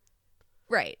affectations.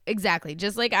 Right, exactly.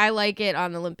 Just like I like it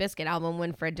on the Limp Bizkit album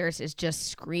when Fred Durst is just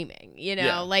screaming, you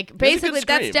know? Like, basically,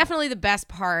 that's definitely the best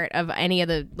part of any of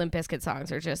the Limp Bizkit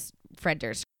songs are just Fred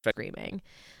Durst screaming.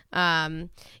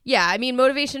 Yeah, I mean,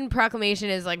 Motivation Proclamation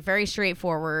is, like, very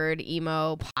straightforward,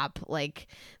 emo, pop. Like,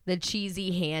 the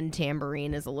cheesy hand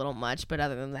tambourine is a little much, but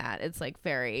other than that, it's, like,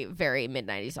 very, very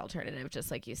mid-90s alternative,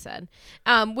 just like you said.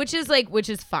 Which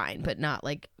is fine, but not,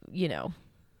 like, you know...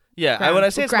 Yeah, when I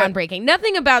say it's groundbreaking.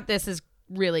 Nothing about this is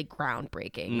really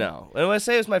groundbreaking. No. And when I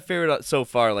say it's my favorite so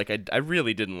far, like I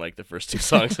really didn't like the first 2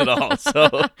 songs at all.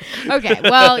 So okay,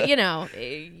 well, you know,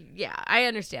 yeah, I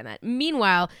understand that.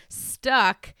 Meanwhile,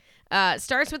 Stuck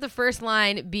starts with the first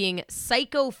line being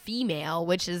psycho female,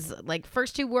 which is like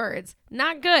first 2 words.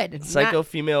 Not good. Psycho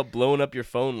female blowing up your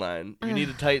phone line. You need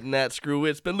to tighten that screw.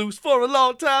 It's been loose for a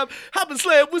long time. I've been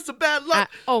slaying with some bad luck.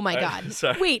 Oh my God.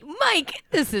 Sorry. Wait, Mike,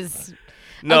 this is...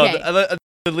 No, okay.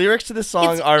 The lyrics to this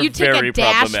song are very problematic. You take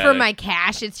a dash for my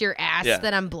cash. It's your ass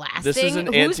that I'm blasting. This is an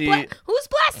who's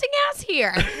blasting ass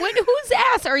here? Whose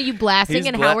ass are you blasting,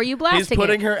 and how are you blasting? He's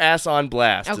putting her ass on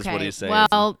blast. Is what he's saying.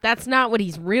 Well, that's not what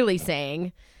he's really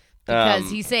saying, because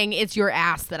he's saying it's your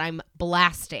ass that I'm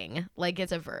blasting, like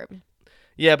it's a verb.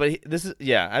 Yeah, but this is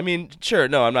I mean, sure.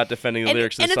 No, I'm not defending the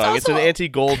lyrics of the song. It's an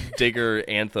anti-gold digger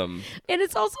anthem, and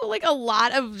it's also like a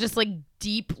lot of just like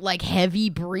deep, like heavy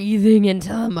breathing into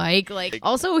the mic. Like,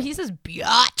 also he says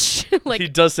biatch. Like he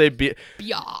does say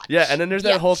biatch. Yeah, and then there's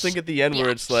that biatch. whole thing at the end where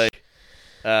it's like,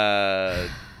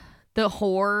 the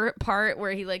whore part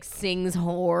where he like sings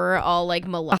whore all like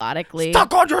melodically.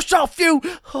 Stuck on yourself, you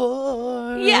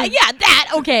whore. Yeah,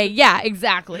 that. Okay, yeah,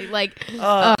 exactly. Like, you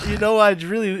know, I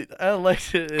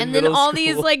liked it. And then all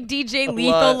these like DJ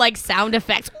Lethal like sound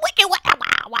effects.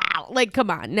 Wow. Like, come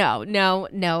on. No.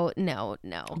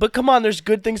 But come on, there's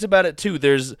good things about it too.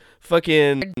 There's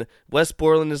fucking Wes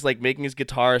Borland is like making his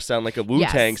guitar sound like a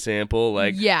Wu-Tang sample.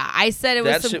 Like, yeah, I said it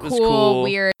was some cool,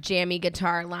 weird, jammy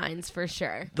guitar lines for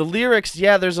sure. The lyrics,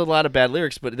 there's a lot of bad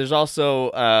lyrics, but there's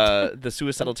also the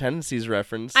Suicidal Tendencies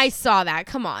reference. I saw that.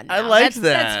 Come on. Now. I liked that.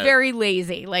 That's very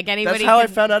lazy. Like anybody. That's how I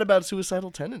found out about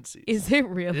Suicidal Tendencies. Is it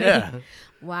really? Yeah.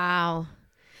 Wow.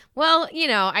 Well, you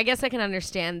know, I guess I can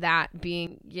understand that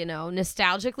being, you know,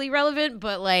 nostalgically relevant,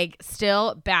 but like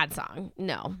still bad song.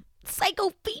 No.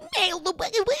 Psycho female.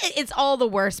 It's all the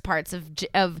worst parts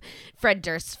of Fred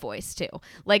Durst's voice too.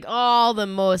 Like all the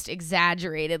most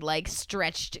exaggerated, like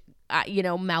stretched, you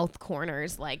know, mouth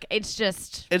corners. Like it's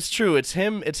just. It's true. It's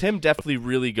him. It's him definitely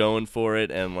really going for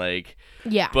it, and like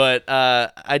Yeah. But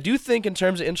I do think in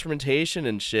terms of instrumentation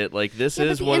and shit, like this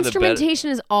is one of the better.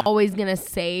 Instrumentation is always gonna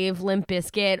save Limp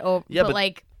Bizkit. But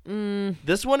like.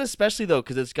 This one especially though,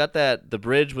 because it's got the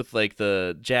bridge with like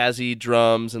the jazzy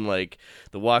drums and like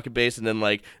the walking bass, and then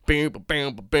like bam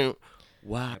bam bam,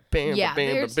 why bam bam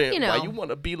bam bam, why you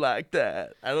want to be like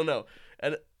that? I don't know,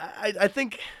 and I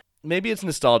think maybe it's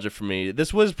nostalgia for me.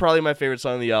 This was probably my favorite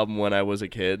song on the album when I was a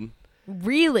kid.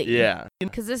 Really? Yeah.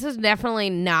 Because this is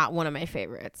definitely not one of my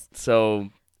favorites. So.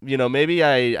 Maybe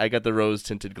I got the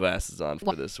rose-tinted glasses on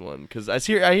for this one because I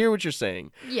hear what you're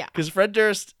saying. Yeah. Because Fred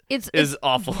Durst is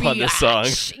awful on this song.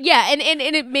 Yeah, and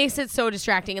it makes it so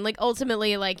distracting. And, like,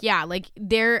 ultimately, like, yeah, like,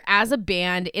 they're, as a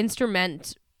band,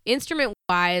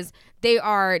 instrument-wise, they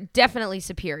are definitely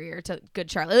superior to Good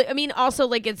Charlotte. I mean, also,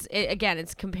 like,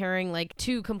 it's comparing, like,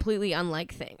 two completely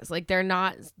unlike things. Like, they're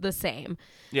not the same.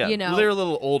 Yeah, they're a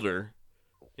little older.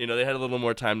 They had a little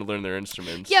more time to learn their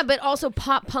instruments. Yeah, but also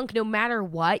pop punk, no matter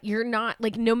what, you're not,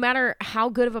 like, no matter how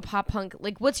good of a pop punk,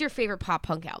 like, what's your favorite pop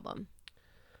punk album?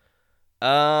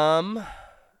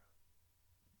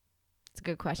 It's a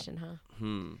good question, huh?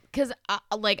 Because,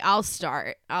 I'll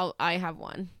start. I have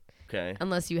one. Okay.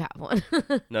 Unless you have one.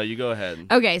 No, you go ahead.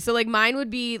 Okay, so, like, mine would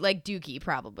be, like, Dookie,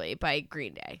 probably, by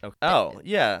Green Day. Okay. Oh,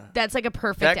 yeah. That's, like, a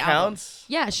perfect album. That album. counts?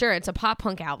 Yeah, sure. It's a pop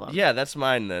punk album. Yeah, that's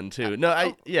mine then, too. No,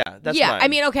 that's mine. Yeah, I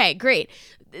mean, okay, great.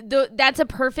 That's a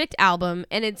perfect album,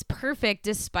 and it's perfect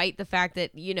despite the fact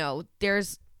that,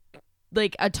 there's,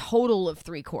 like, a total of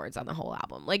 3 chords on the whole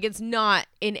album. Like, it's not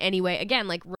in any way, again,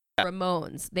 like,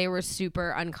 Ramones, they were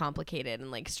super uncomplicated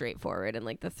and, like, straightforward in,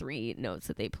 like, the 3 notes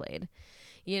that they played.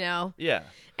 Yeah.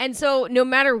 And so no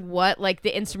matter what, like,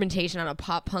 the instrumentation on a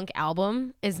pop punk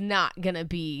album is not gonna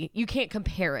be, you can't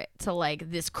compare it to,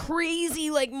 like, this crazy,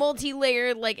 like,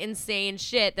 multi-layered, like, insane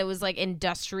shit that was, like,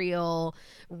 industrial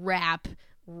rap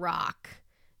rock,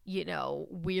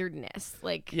 weirdness.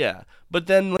 Like, yeah, but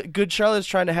then Good Charlotte's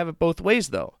trying to have it both ways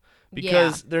though,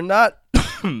 because they're not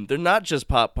they're not just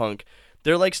pop punk,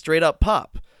 they're like straight up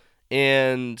pop.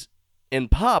 And in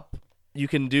pop you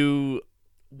can do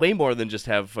way more than just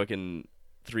have fucking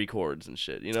 3 chords and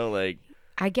shit, like.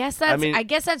 I guess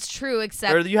that's true,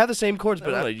 except. Or you have the same chords,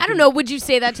 but I don't know. Would you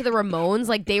say that to the Ramones?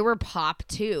 Like, they were pop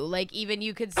too. Like, even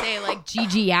you could say like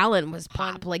Gigi Allen was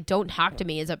pop. Like, Don't Talk to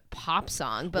Me is a pop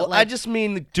song, but like. I just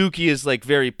mean Dookie is like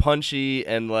very punchy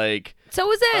and like.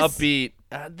 So is this upbeat.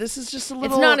 This is just a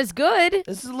little. It's not as good.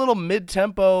 This is a little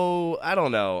mid-tempo. I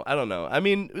don't know. I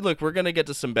mean, look, we're gonna get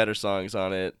to some better songs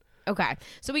on it. Okay,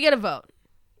 so we get a vote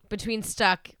between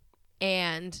Stuck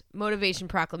and Motivation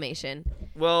Proclamation.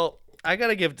 Well, I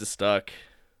gotta give it to Stuck.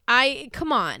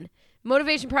 Come on.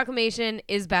 Motivation Proclamation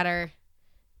is better,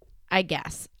 I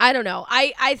guess. I don't know.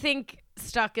 I think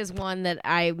Stuck is one that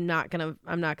I'm not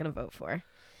gonna vote for.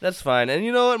 That's fine. And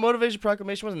you know what? Motivation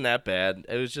Proclamation wasn't that bad.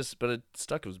 It was just, but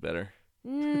Stuck was better.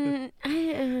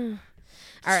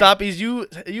 Stoppies, you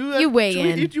weigh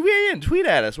in. You weigh in. Tweet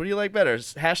at us. What do you like better?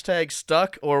 Hashtag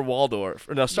Stuck or Waldorf?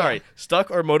 No, sorry. Yeah. Stuck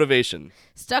or Motivation?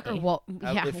 Stuck or Waldorf.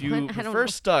 Yeah. If you prefer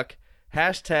Stuck,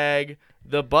 hashtag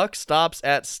the buck stops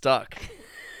at Stuck.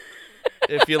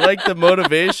 If you like the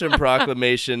Motivation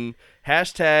Proclamation,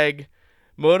 hashtag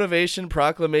Motivation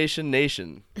Proclamation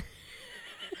Nation.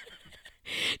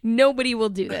 Nobody will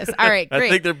do this. All right, great. I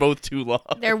think they're both too long.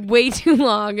 They're way too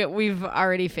long. We've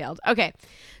already failed. Okay,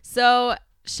 so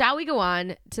shall we go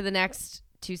on to the next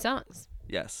 2 songs?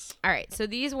 Yes. All right, so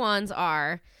these ones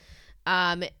are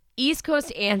East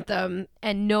Coast Anthem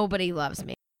and Nobody Loves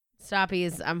Me.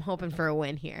 Stoppies, I'm hoping for a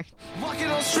win here. Walking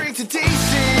on street to DC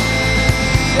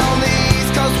on the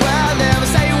East Coast where I never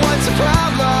say what's a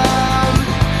problem.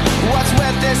 What's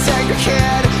with this anger,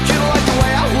 kid? You don't like the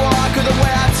way I walk or the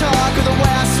way I talk or the way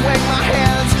I swing my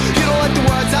hands. You don't like the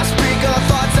words I speak or the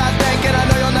thoughts I think, and I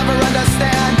know you'll never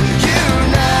understand. You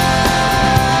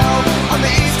know, on the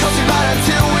East Coast we ride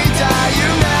until we die. You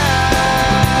know,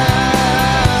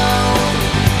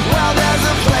 well there's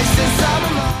a place inside my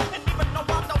mind.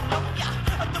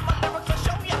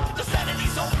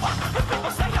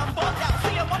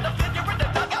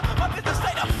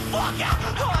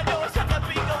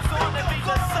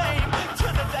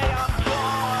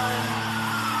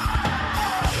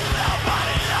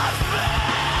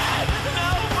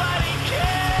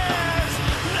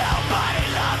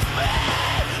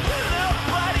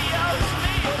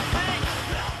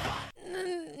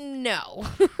 No.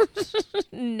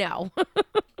 No.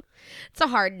 It's a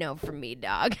hard no from me,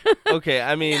 dog. Okay,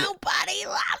 I mean... Nobody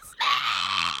loves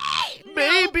me!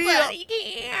 Baby! Nobody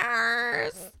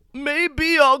cares!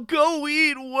 Maybe I'll go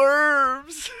eat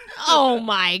worms. Oh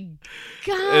my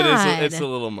God. It's a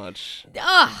little much.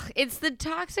 Ugh, it's the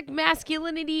Toxic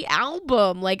Masculinity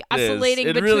album, like oscillating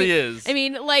It between. really is. I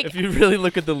mean, like If you really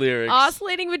look at the lyrics.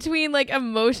 oscillating between like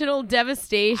emotional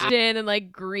devastation and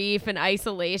like grief and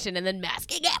isolation, and then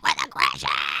masking it with aggression.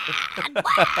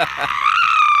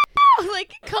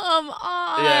 Like, come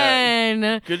on.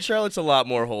 Yeah. Good Charlotte's a lot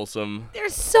more wholesome.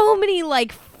 There's so many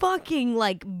like fucking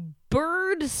like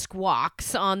bird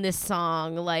squawks on this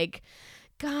song. Like,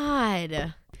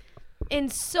 God.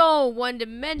 And so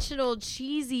one-dimensional,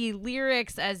 cheesy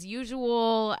lyrics as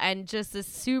usual, and just a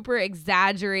super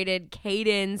exaggerated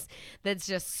cadence that's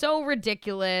just so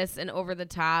ridiculous and over the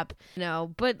top.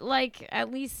 But like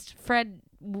at least Fred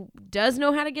does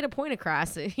know how to get a point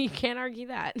across. You can't argue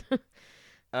that.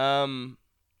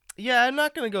 Yeah, I'm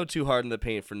not gonna go too hard in the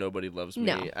paint for Nobody Loves Me.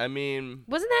 No. I mean,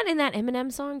 wasn't that in that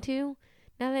Eminem song too?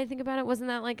 Now that I think about it, wasn't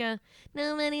that like a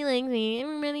Nobody Likes Me?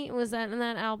 Everybody, was that in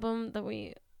that album that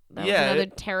was another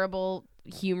terrible,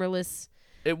 humorless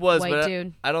it was, white but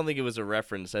dude? I don't think it was a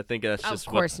reference. I think that's just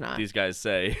Of course what not. these guys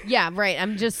say. Yeah, right.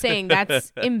 I'm just saying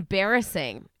that's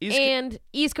embarrassing. East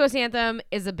East Coast Anthem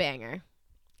is a banger.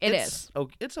 It's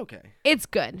okay. It's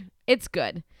good. It's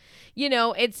good.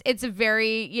 It's a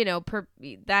very,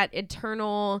 that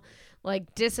eternal,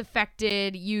 like,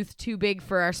 disaffected youth too big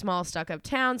for our small stuck-up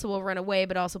town, so we'll run away,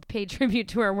 but also pay tribute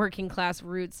to our working class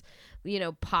roots,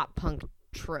 pop punk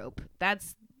trope.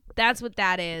 That's what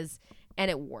that is,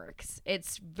 and it works.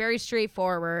 It's very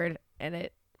straightforward, and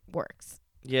it works.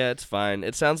 Yeah, it's fine.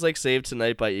 It sounds like Save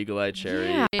Tonight by Eagle Eye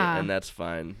Cherry, and that's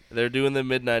fine. They're doing the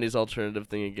mid-90s alternative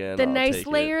thing again. The I'll nice take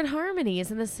layered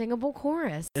harmonies and the singable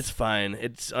chorus. It's fine.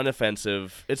 It's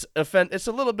unoffensive. It's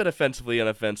a little bit offensively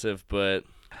unoffensive, but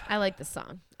I like the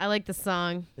song.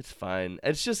 It's fine.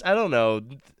 It's just, I don't know.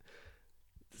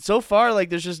 So far,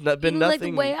 like, there's just been nothing. Like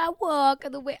the way I walk,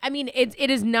 it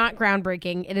is not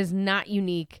groundbreaking. It is not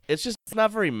unique. It's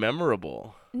not very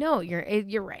memorable. No,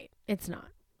 you're right. It's not.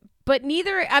 But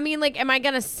neither, am I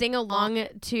going to sing along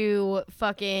to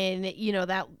fucking,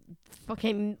 that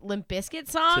fucking Limp Bizkit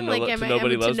song?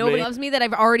 Nobody Loves Me that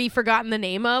I've already forgotten the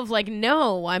name of? Like,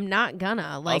 no, I'm not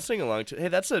gonna. Like, I'll sing along to. Hey,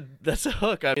 that's a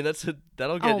hook. I mean,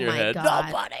 that'll get in your head. God.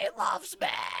 Nobody loves me.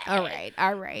 All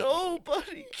right.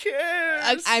 Nobody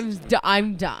cares.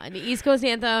 I'm done. East Coast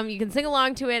Anthem. You can sing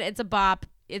along to it. It's a bop.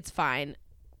 It's fine.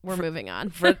 We're moving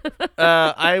on.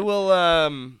 I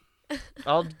will.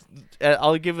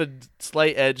 I'll give a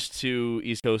slight edge to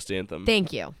East Coast Anthem.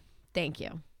 Thank you.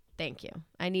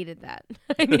 I needed that.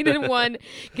 I needed one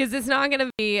because it's not going to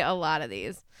be a lot of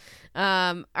these.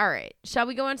 All right. Shall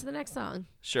we go on to the next song?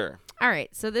 Sure. All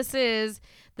right. So this is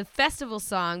the festival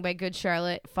song by Good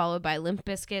Charlotte, followed by Limp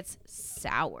Bizkit's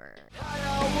Sour. I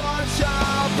don't want your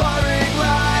boring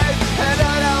life, and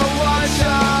I don't want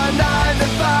your 9 to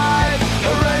 5,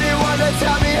 or anyone to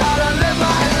tell me how to live my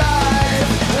life.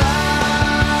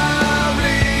 I'm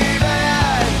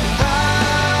leaving.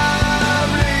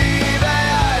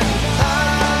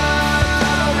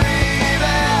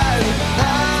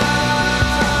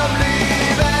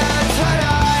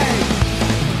 tonight.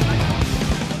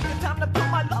 Time to put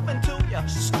my love into ya.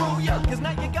 Screw ya, 'cause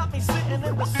now you got me sitting in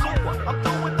the sewer. I'm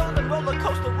through with all the roller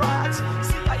coaster rides.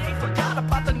 See, I ain't forgot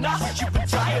about the nights you've been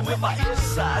trying with my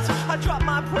insides. I dropped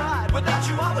my pride. Without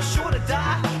you, I was sure to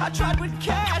die. I tried with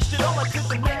cash, did all I could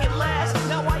to make it last.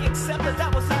 Now I accept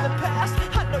that was in the past.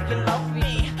 I know you love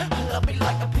me. Love me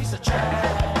like a piece of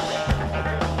trash.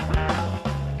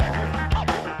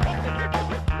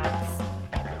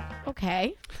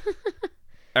 Okay.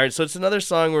 All right, so it's another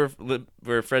song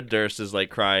where Fred Durst is like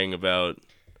crying about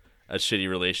a shitty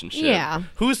relationship. Yeah.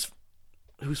 Whose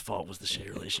fault was the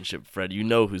shitty relationship, Fred? You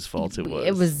know whose fault it was.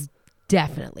 It was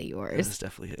definitely It yours. was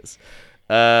definitely his.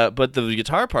 But the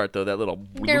guitar part though, that little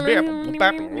It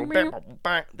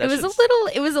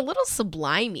was a little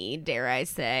sublimey, dare I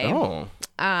say. Oh.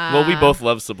 Well, we both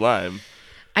love Sublime.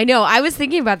 I know. I was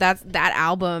thinking about that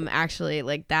album actually,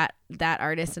 like that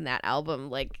artist and that album,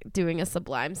 like doing a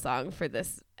Sublime song for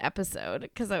this episode,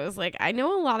 because I was like, I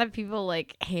know a lot of people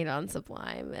like hate on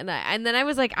Sublime, and then I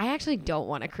was like, I actually don't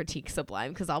want to critique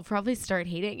Sublime because I'll probably start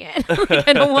hating it. Like,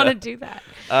 I don't want to do that.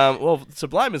 Well,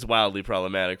 Sublime is wildly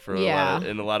problematic for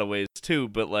in a lot of ways too,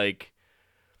 but like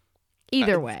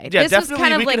either way, yeah, this definitely was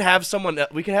kind of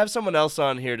we could have someone else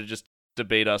on here to just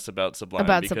debate us about Sublime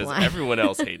because everyone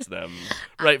else hates them,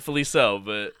 rightfully so.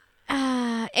 But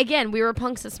again, we were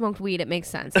punks that smoked weed. It makes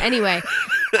sense. Anyway,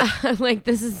 Like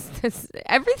this.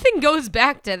 Everything goes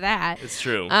back to that. It's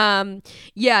true.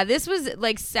 Yeah, this was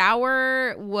like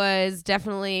Sour was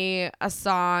definitely a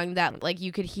song that like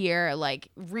you could hear like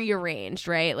rearranged,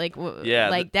 right? Like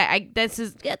like that. This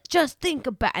is Just Think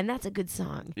About, and that's a good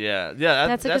song. Yeah.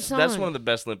 That's a good song. That's one of the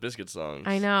best Limp Bizkit songs.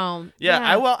 I know. Yeah.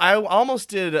 I almost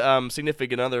did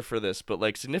Significant Other for this, but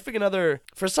like Significant Other,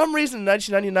 for some reason in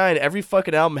 1999, every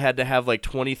fucking album had to have like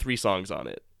 23 songs on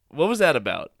it. What was that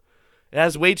about? It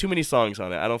has way too many songs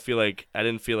on it. I didn't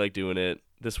feel like doing it.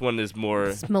 This one is more...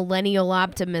 It's millennial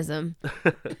optimism.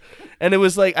 And it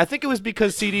was like, I think it was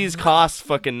because CDs cost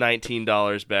fucking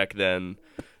 $19 back then.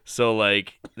 So,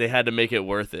 like, they had to make it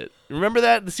worth it. Remember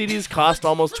that? The CDs cost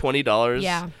almost $20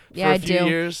 Yeah, I do.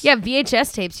 Years? Yeah,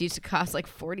 VHS tapes used to cost like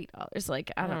 $40.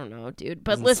 Like, I don't know, dude.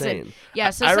 But listen, insane.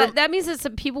 yeah, so that means that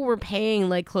some people were paying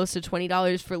like close to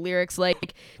 $20 for lyrics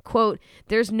like, quote,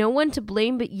 "There's no one to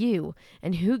blame but you.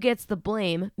 And who gets the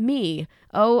blame? Me.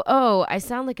 Oh, I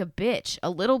sound like a bitch. A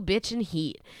little bitch in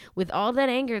heat. With all that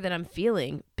anger that I'm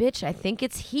feeling. Bitch, I think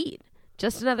it's heat.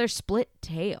 Just another split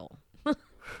tail."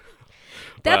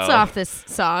 That's off this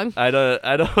song. I don't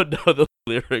know the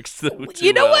lyrics too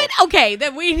You know well. what? Okay,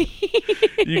 then we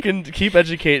You can keep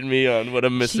educating me on what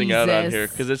I'm missing out on here,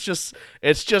 because it's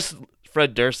just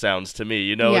Fred Durst sounds to me.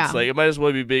 You know, It's like it might as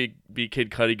well be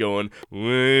Kid Cudi going.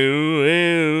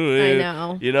 I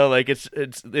know. You know, like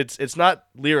it's not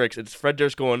lyrics. It's Fred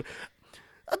Durst going.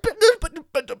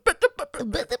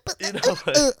 You know,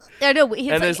 like, I know,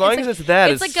 and as long as it's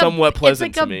that, it's somewhat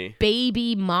pleasant to me. It's like a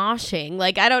baby moshing.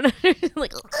 Like, I don't know.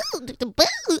 Like,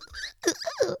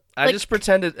 I just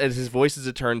pretend as his voice is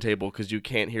a turntable because you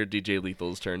can't hear DJ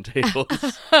Lethal's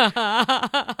turntables.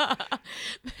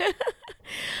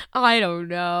 I don't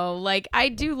know. Like, I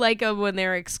do like them when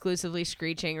they're exclusively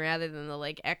screeching rather than the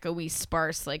like echoey,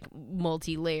 sparse, like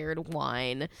multi-layered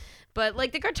whine. But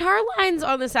like the guitar lines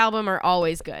on this album are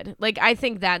always good. Like, I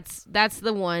think that's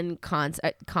the one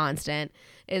constant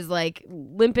is like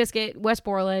Limp Bizkit, Wes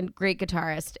Borland, great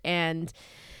guitarist, and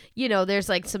you know, there's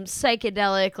like some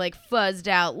psychedelic, like fuzzed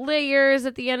out layers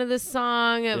at the end of the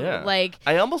song. Yeah. Like,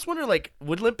 I almost wonder, like,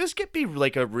 would Limp Bizkit be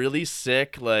like a really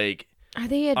sick, like, are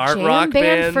they a art jam rock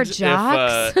band for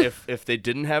jocks? if they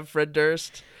didn't have Fred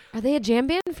Durst? Are they a jam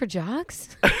band for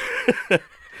jocks?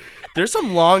 There's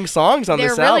some long songs on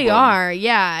this album. There really are,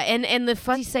 yeah. And the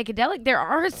fuzzy psychedelic, there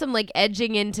are some like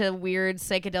edging into weird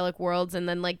psychedelic worlds, and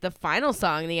then like the final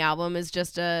song in the album is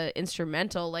just a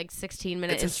instrumental, like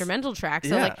 16-minute instrumental track.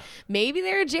 So like maybe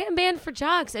they're a jam band for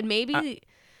jocks, and maybe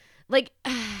like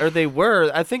or they were.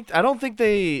 I don't think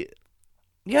they.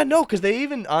 Yeah, no, because they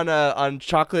even on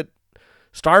Chocolate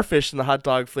Starfish and the hot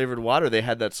dog flavored water, they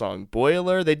had that song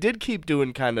Boiler. They did keep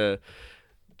doing kind of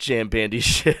jam bandy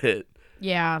shit.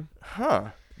 Yeah. Huh.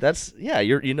 That's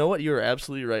you know what? You're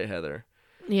absolutely right, Heather.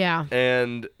 Yeah.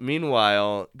 And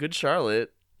meanwhile, Good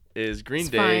Charlotte is Green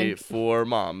Day for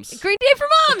moms. Green Day for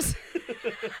moms.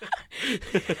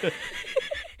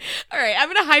 All right, I'm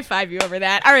gonna high five you over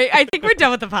that. All right, I think we're done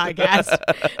with the podcast.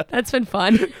 That's been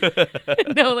fun.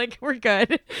 No, like we're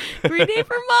good. Green Day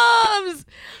for moms.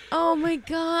 Oh my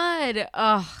god.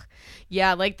 Ugh.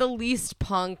 Yeah, like the least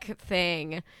punk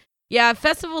thing. Yeah,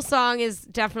 festival song is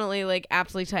definitely like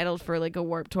aptly titled for like a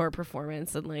Warped Tour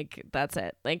performance, and like that's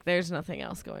it. Like there's nothing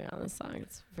else going on in this song.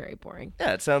 It's very boring.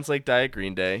 Yeah, it sounds like Diet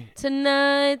Green Day.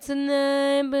 Tonight,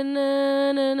 banana,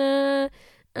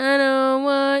 I don't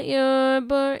want your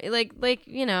boy. Like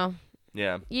you know.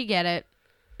 Yeah. You get it.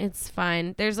 It's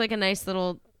fine. There's like a nice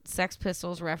little Sex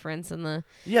Pistols reference in the.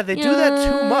 Yeah, they do that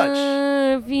too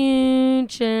much.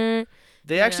 Future.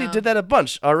 They actually did that a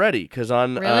bunch already, because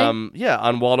on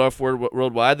on Waldorf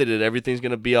Worldwide they did Everything's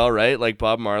Gonna Be Alright, like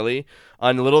Bob Marley.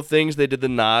 On Little Things they did the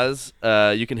Nas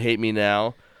You Can Hate Me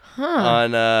Now.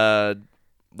 On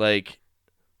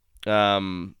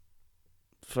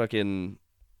fucking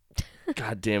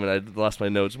God damn it, I lost my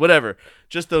notes. Whatever.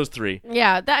 Just those three.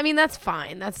 Yeah, that's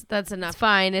fine. That's enough. It's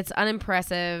fine. It's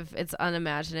unimpressive, it's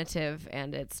unimaginative,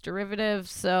 and it's derivative,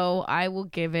 so I will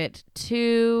give it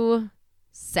 2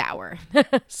 Sour.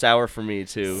 Sour for me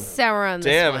too. Sour on this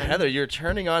Damn, one. Heather, you're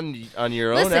turning on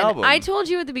your own album. I told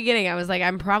you at the beginning, I was like,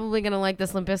 I'm probably gonna like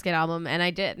this Limp Bizkit album, and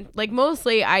I did. Like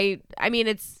mostly, I mean,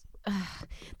 it's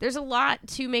there's a lot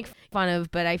to make fun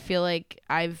of, but I feel like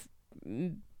I've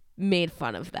made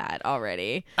fun of that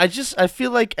already. I feel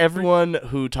like everyone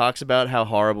who talks about how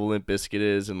horrible Limp Bizkit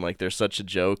is and like they're such a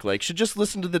joke, like should just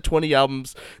listen to the 20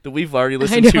 albums that we've already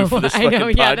listened to for this fucking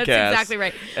podcast. Yeah, that's exactly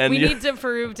right. And we need to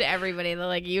prove to everybody that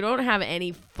like you don't have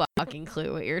any fucking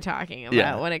clue what you're talking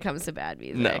about when it comes to bad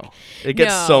music. No, it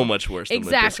gets so much worse than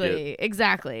Limp Bizkit.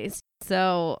 Exactly.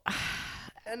 So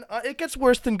And it gets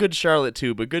worse than Good Charlotte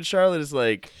too, but Good Charlotte is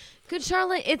like Good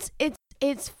Charlotte.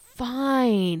 It's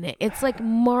fine. It's like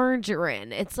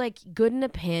margarine. It's like good in a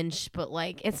pinch, but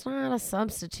like it's not a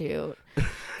substitute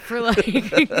for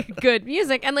like good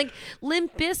music. And like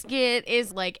Limp Bizkit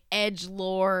is like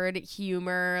edgelord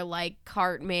humor. Like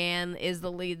Cartman is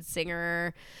the lead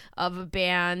singer of a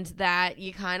band that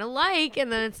you kind of like,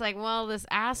 and then it's like, well, this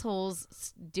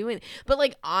asshole's doing. But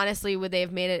like honestly, would they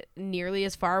have made it nearly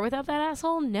as far without that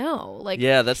asshole? No. Like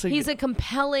he's a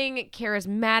compelling,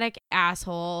 charismatic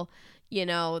asshole. You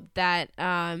know that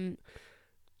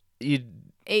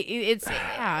it's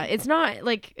not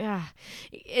like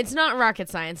it's not rocket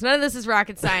science. None of this is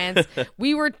rocket science.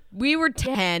 we were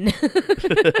 10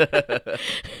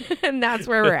 and that's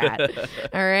where we're at.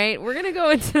 All right, we're gonna go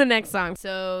into the next song.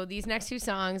 So these next two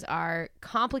songs are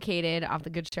Complicated off the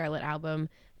Good Charlotte album,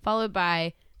 followed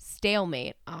by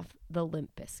Stalemate off the Limp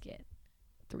Bizkit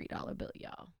 $3 bill,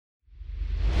 y'all.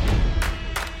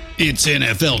 It's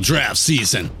NFL draft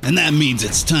season, and that means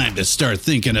it's time to start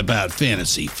thinking about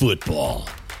fantasy football.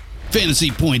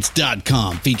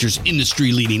 FantasyPoints.com features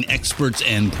industry-leading experts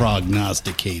and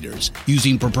prognosticators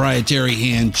using proprietary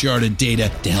hand-charted data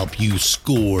to help you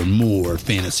score more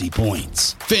fantasy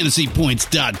points.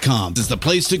 FantasyPoints.com is the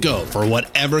place to go for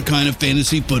whatever kind of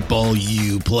fantasy football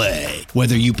you play.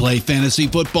 Whether you play fantasy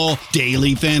football,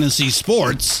 daily fantasy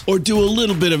sports, or do a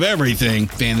little bit of everything,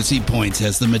 Fantasy Points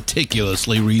has the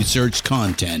meticulously researched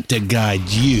content to guide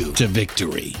you to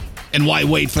victory. And why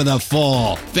wait for the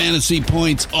fall? Fantasy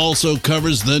Points also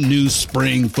covers the new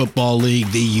spring football league,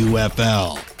 the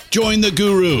UFL. Join the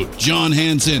guru, John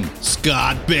Hansen,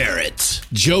 Scott Barrett,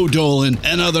 Joe Dolan,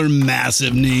 and other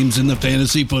massive names in the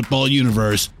fantasy football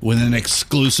universe with an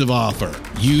exclusive offer.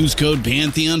 Use code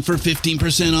Pantheon for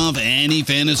 15% off any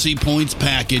Fantasy Points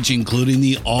package, including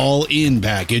the all-in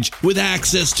package, with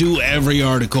access to every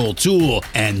article, tool,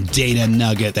 and data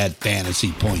nugget that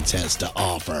Fantasy Points has to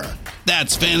offer.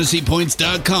 That's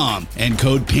FantasyPoints.com and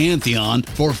code Pantheon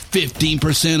for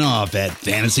 15% off at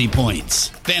Fantasy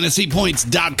Points.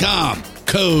 FantasyPoints.com,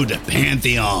 code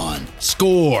Pantheon.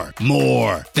 Score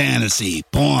more fantasy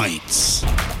points.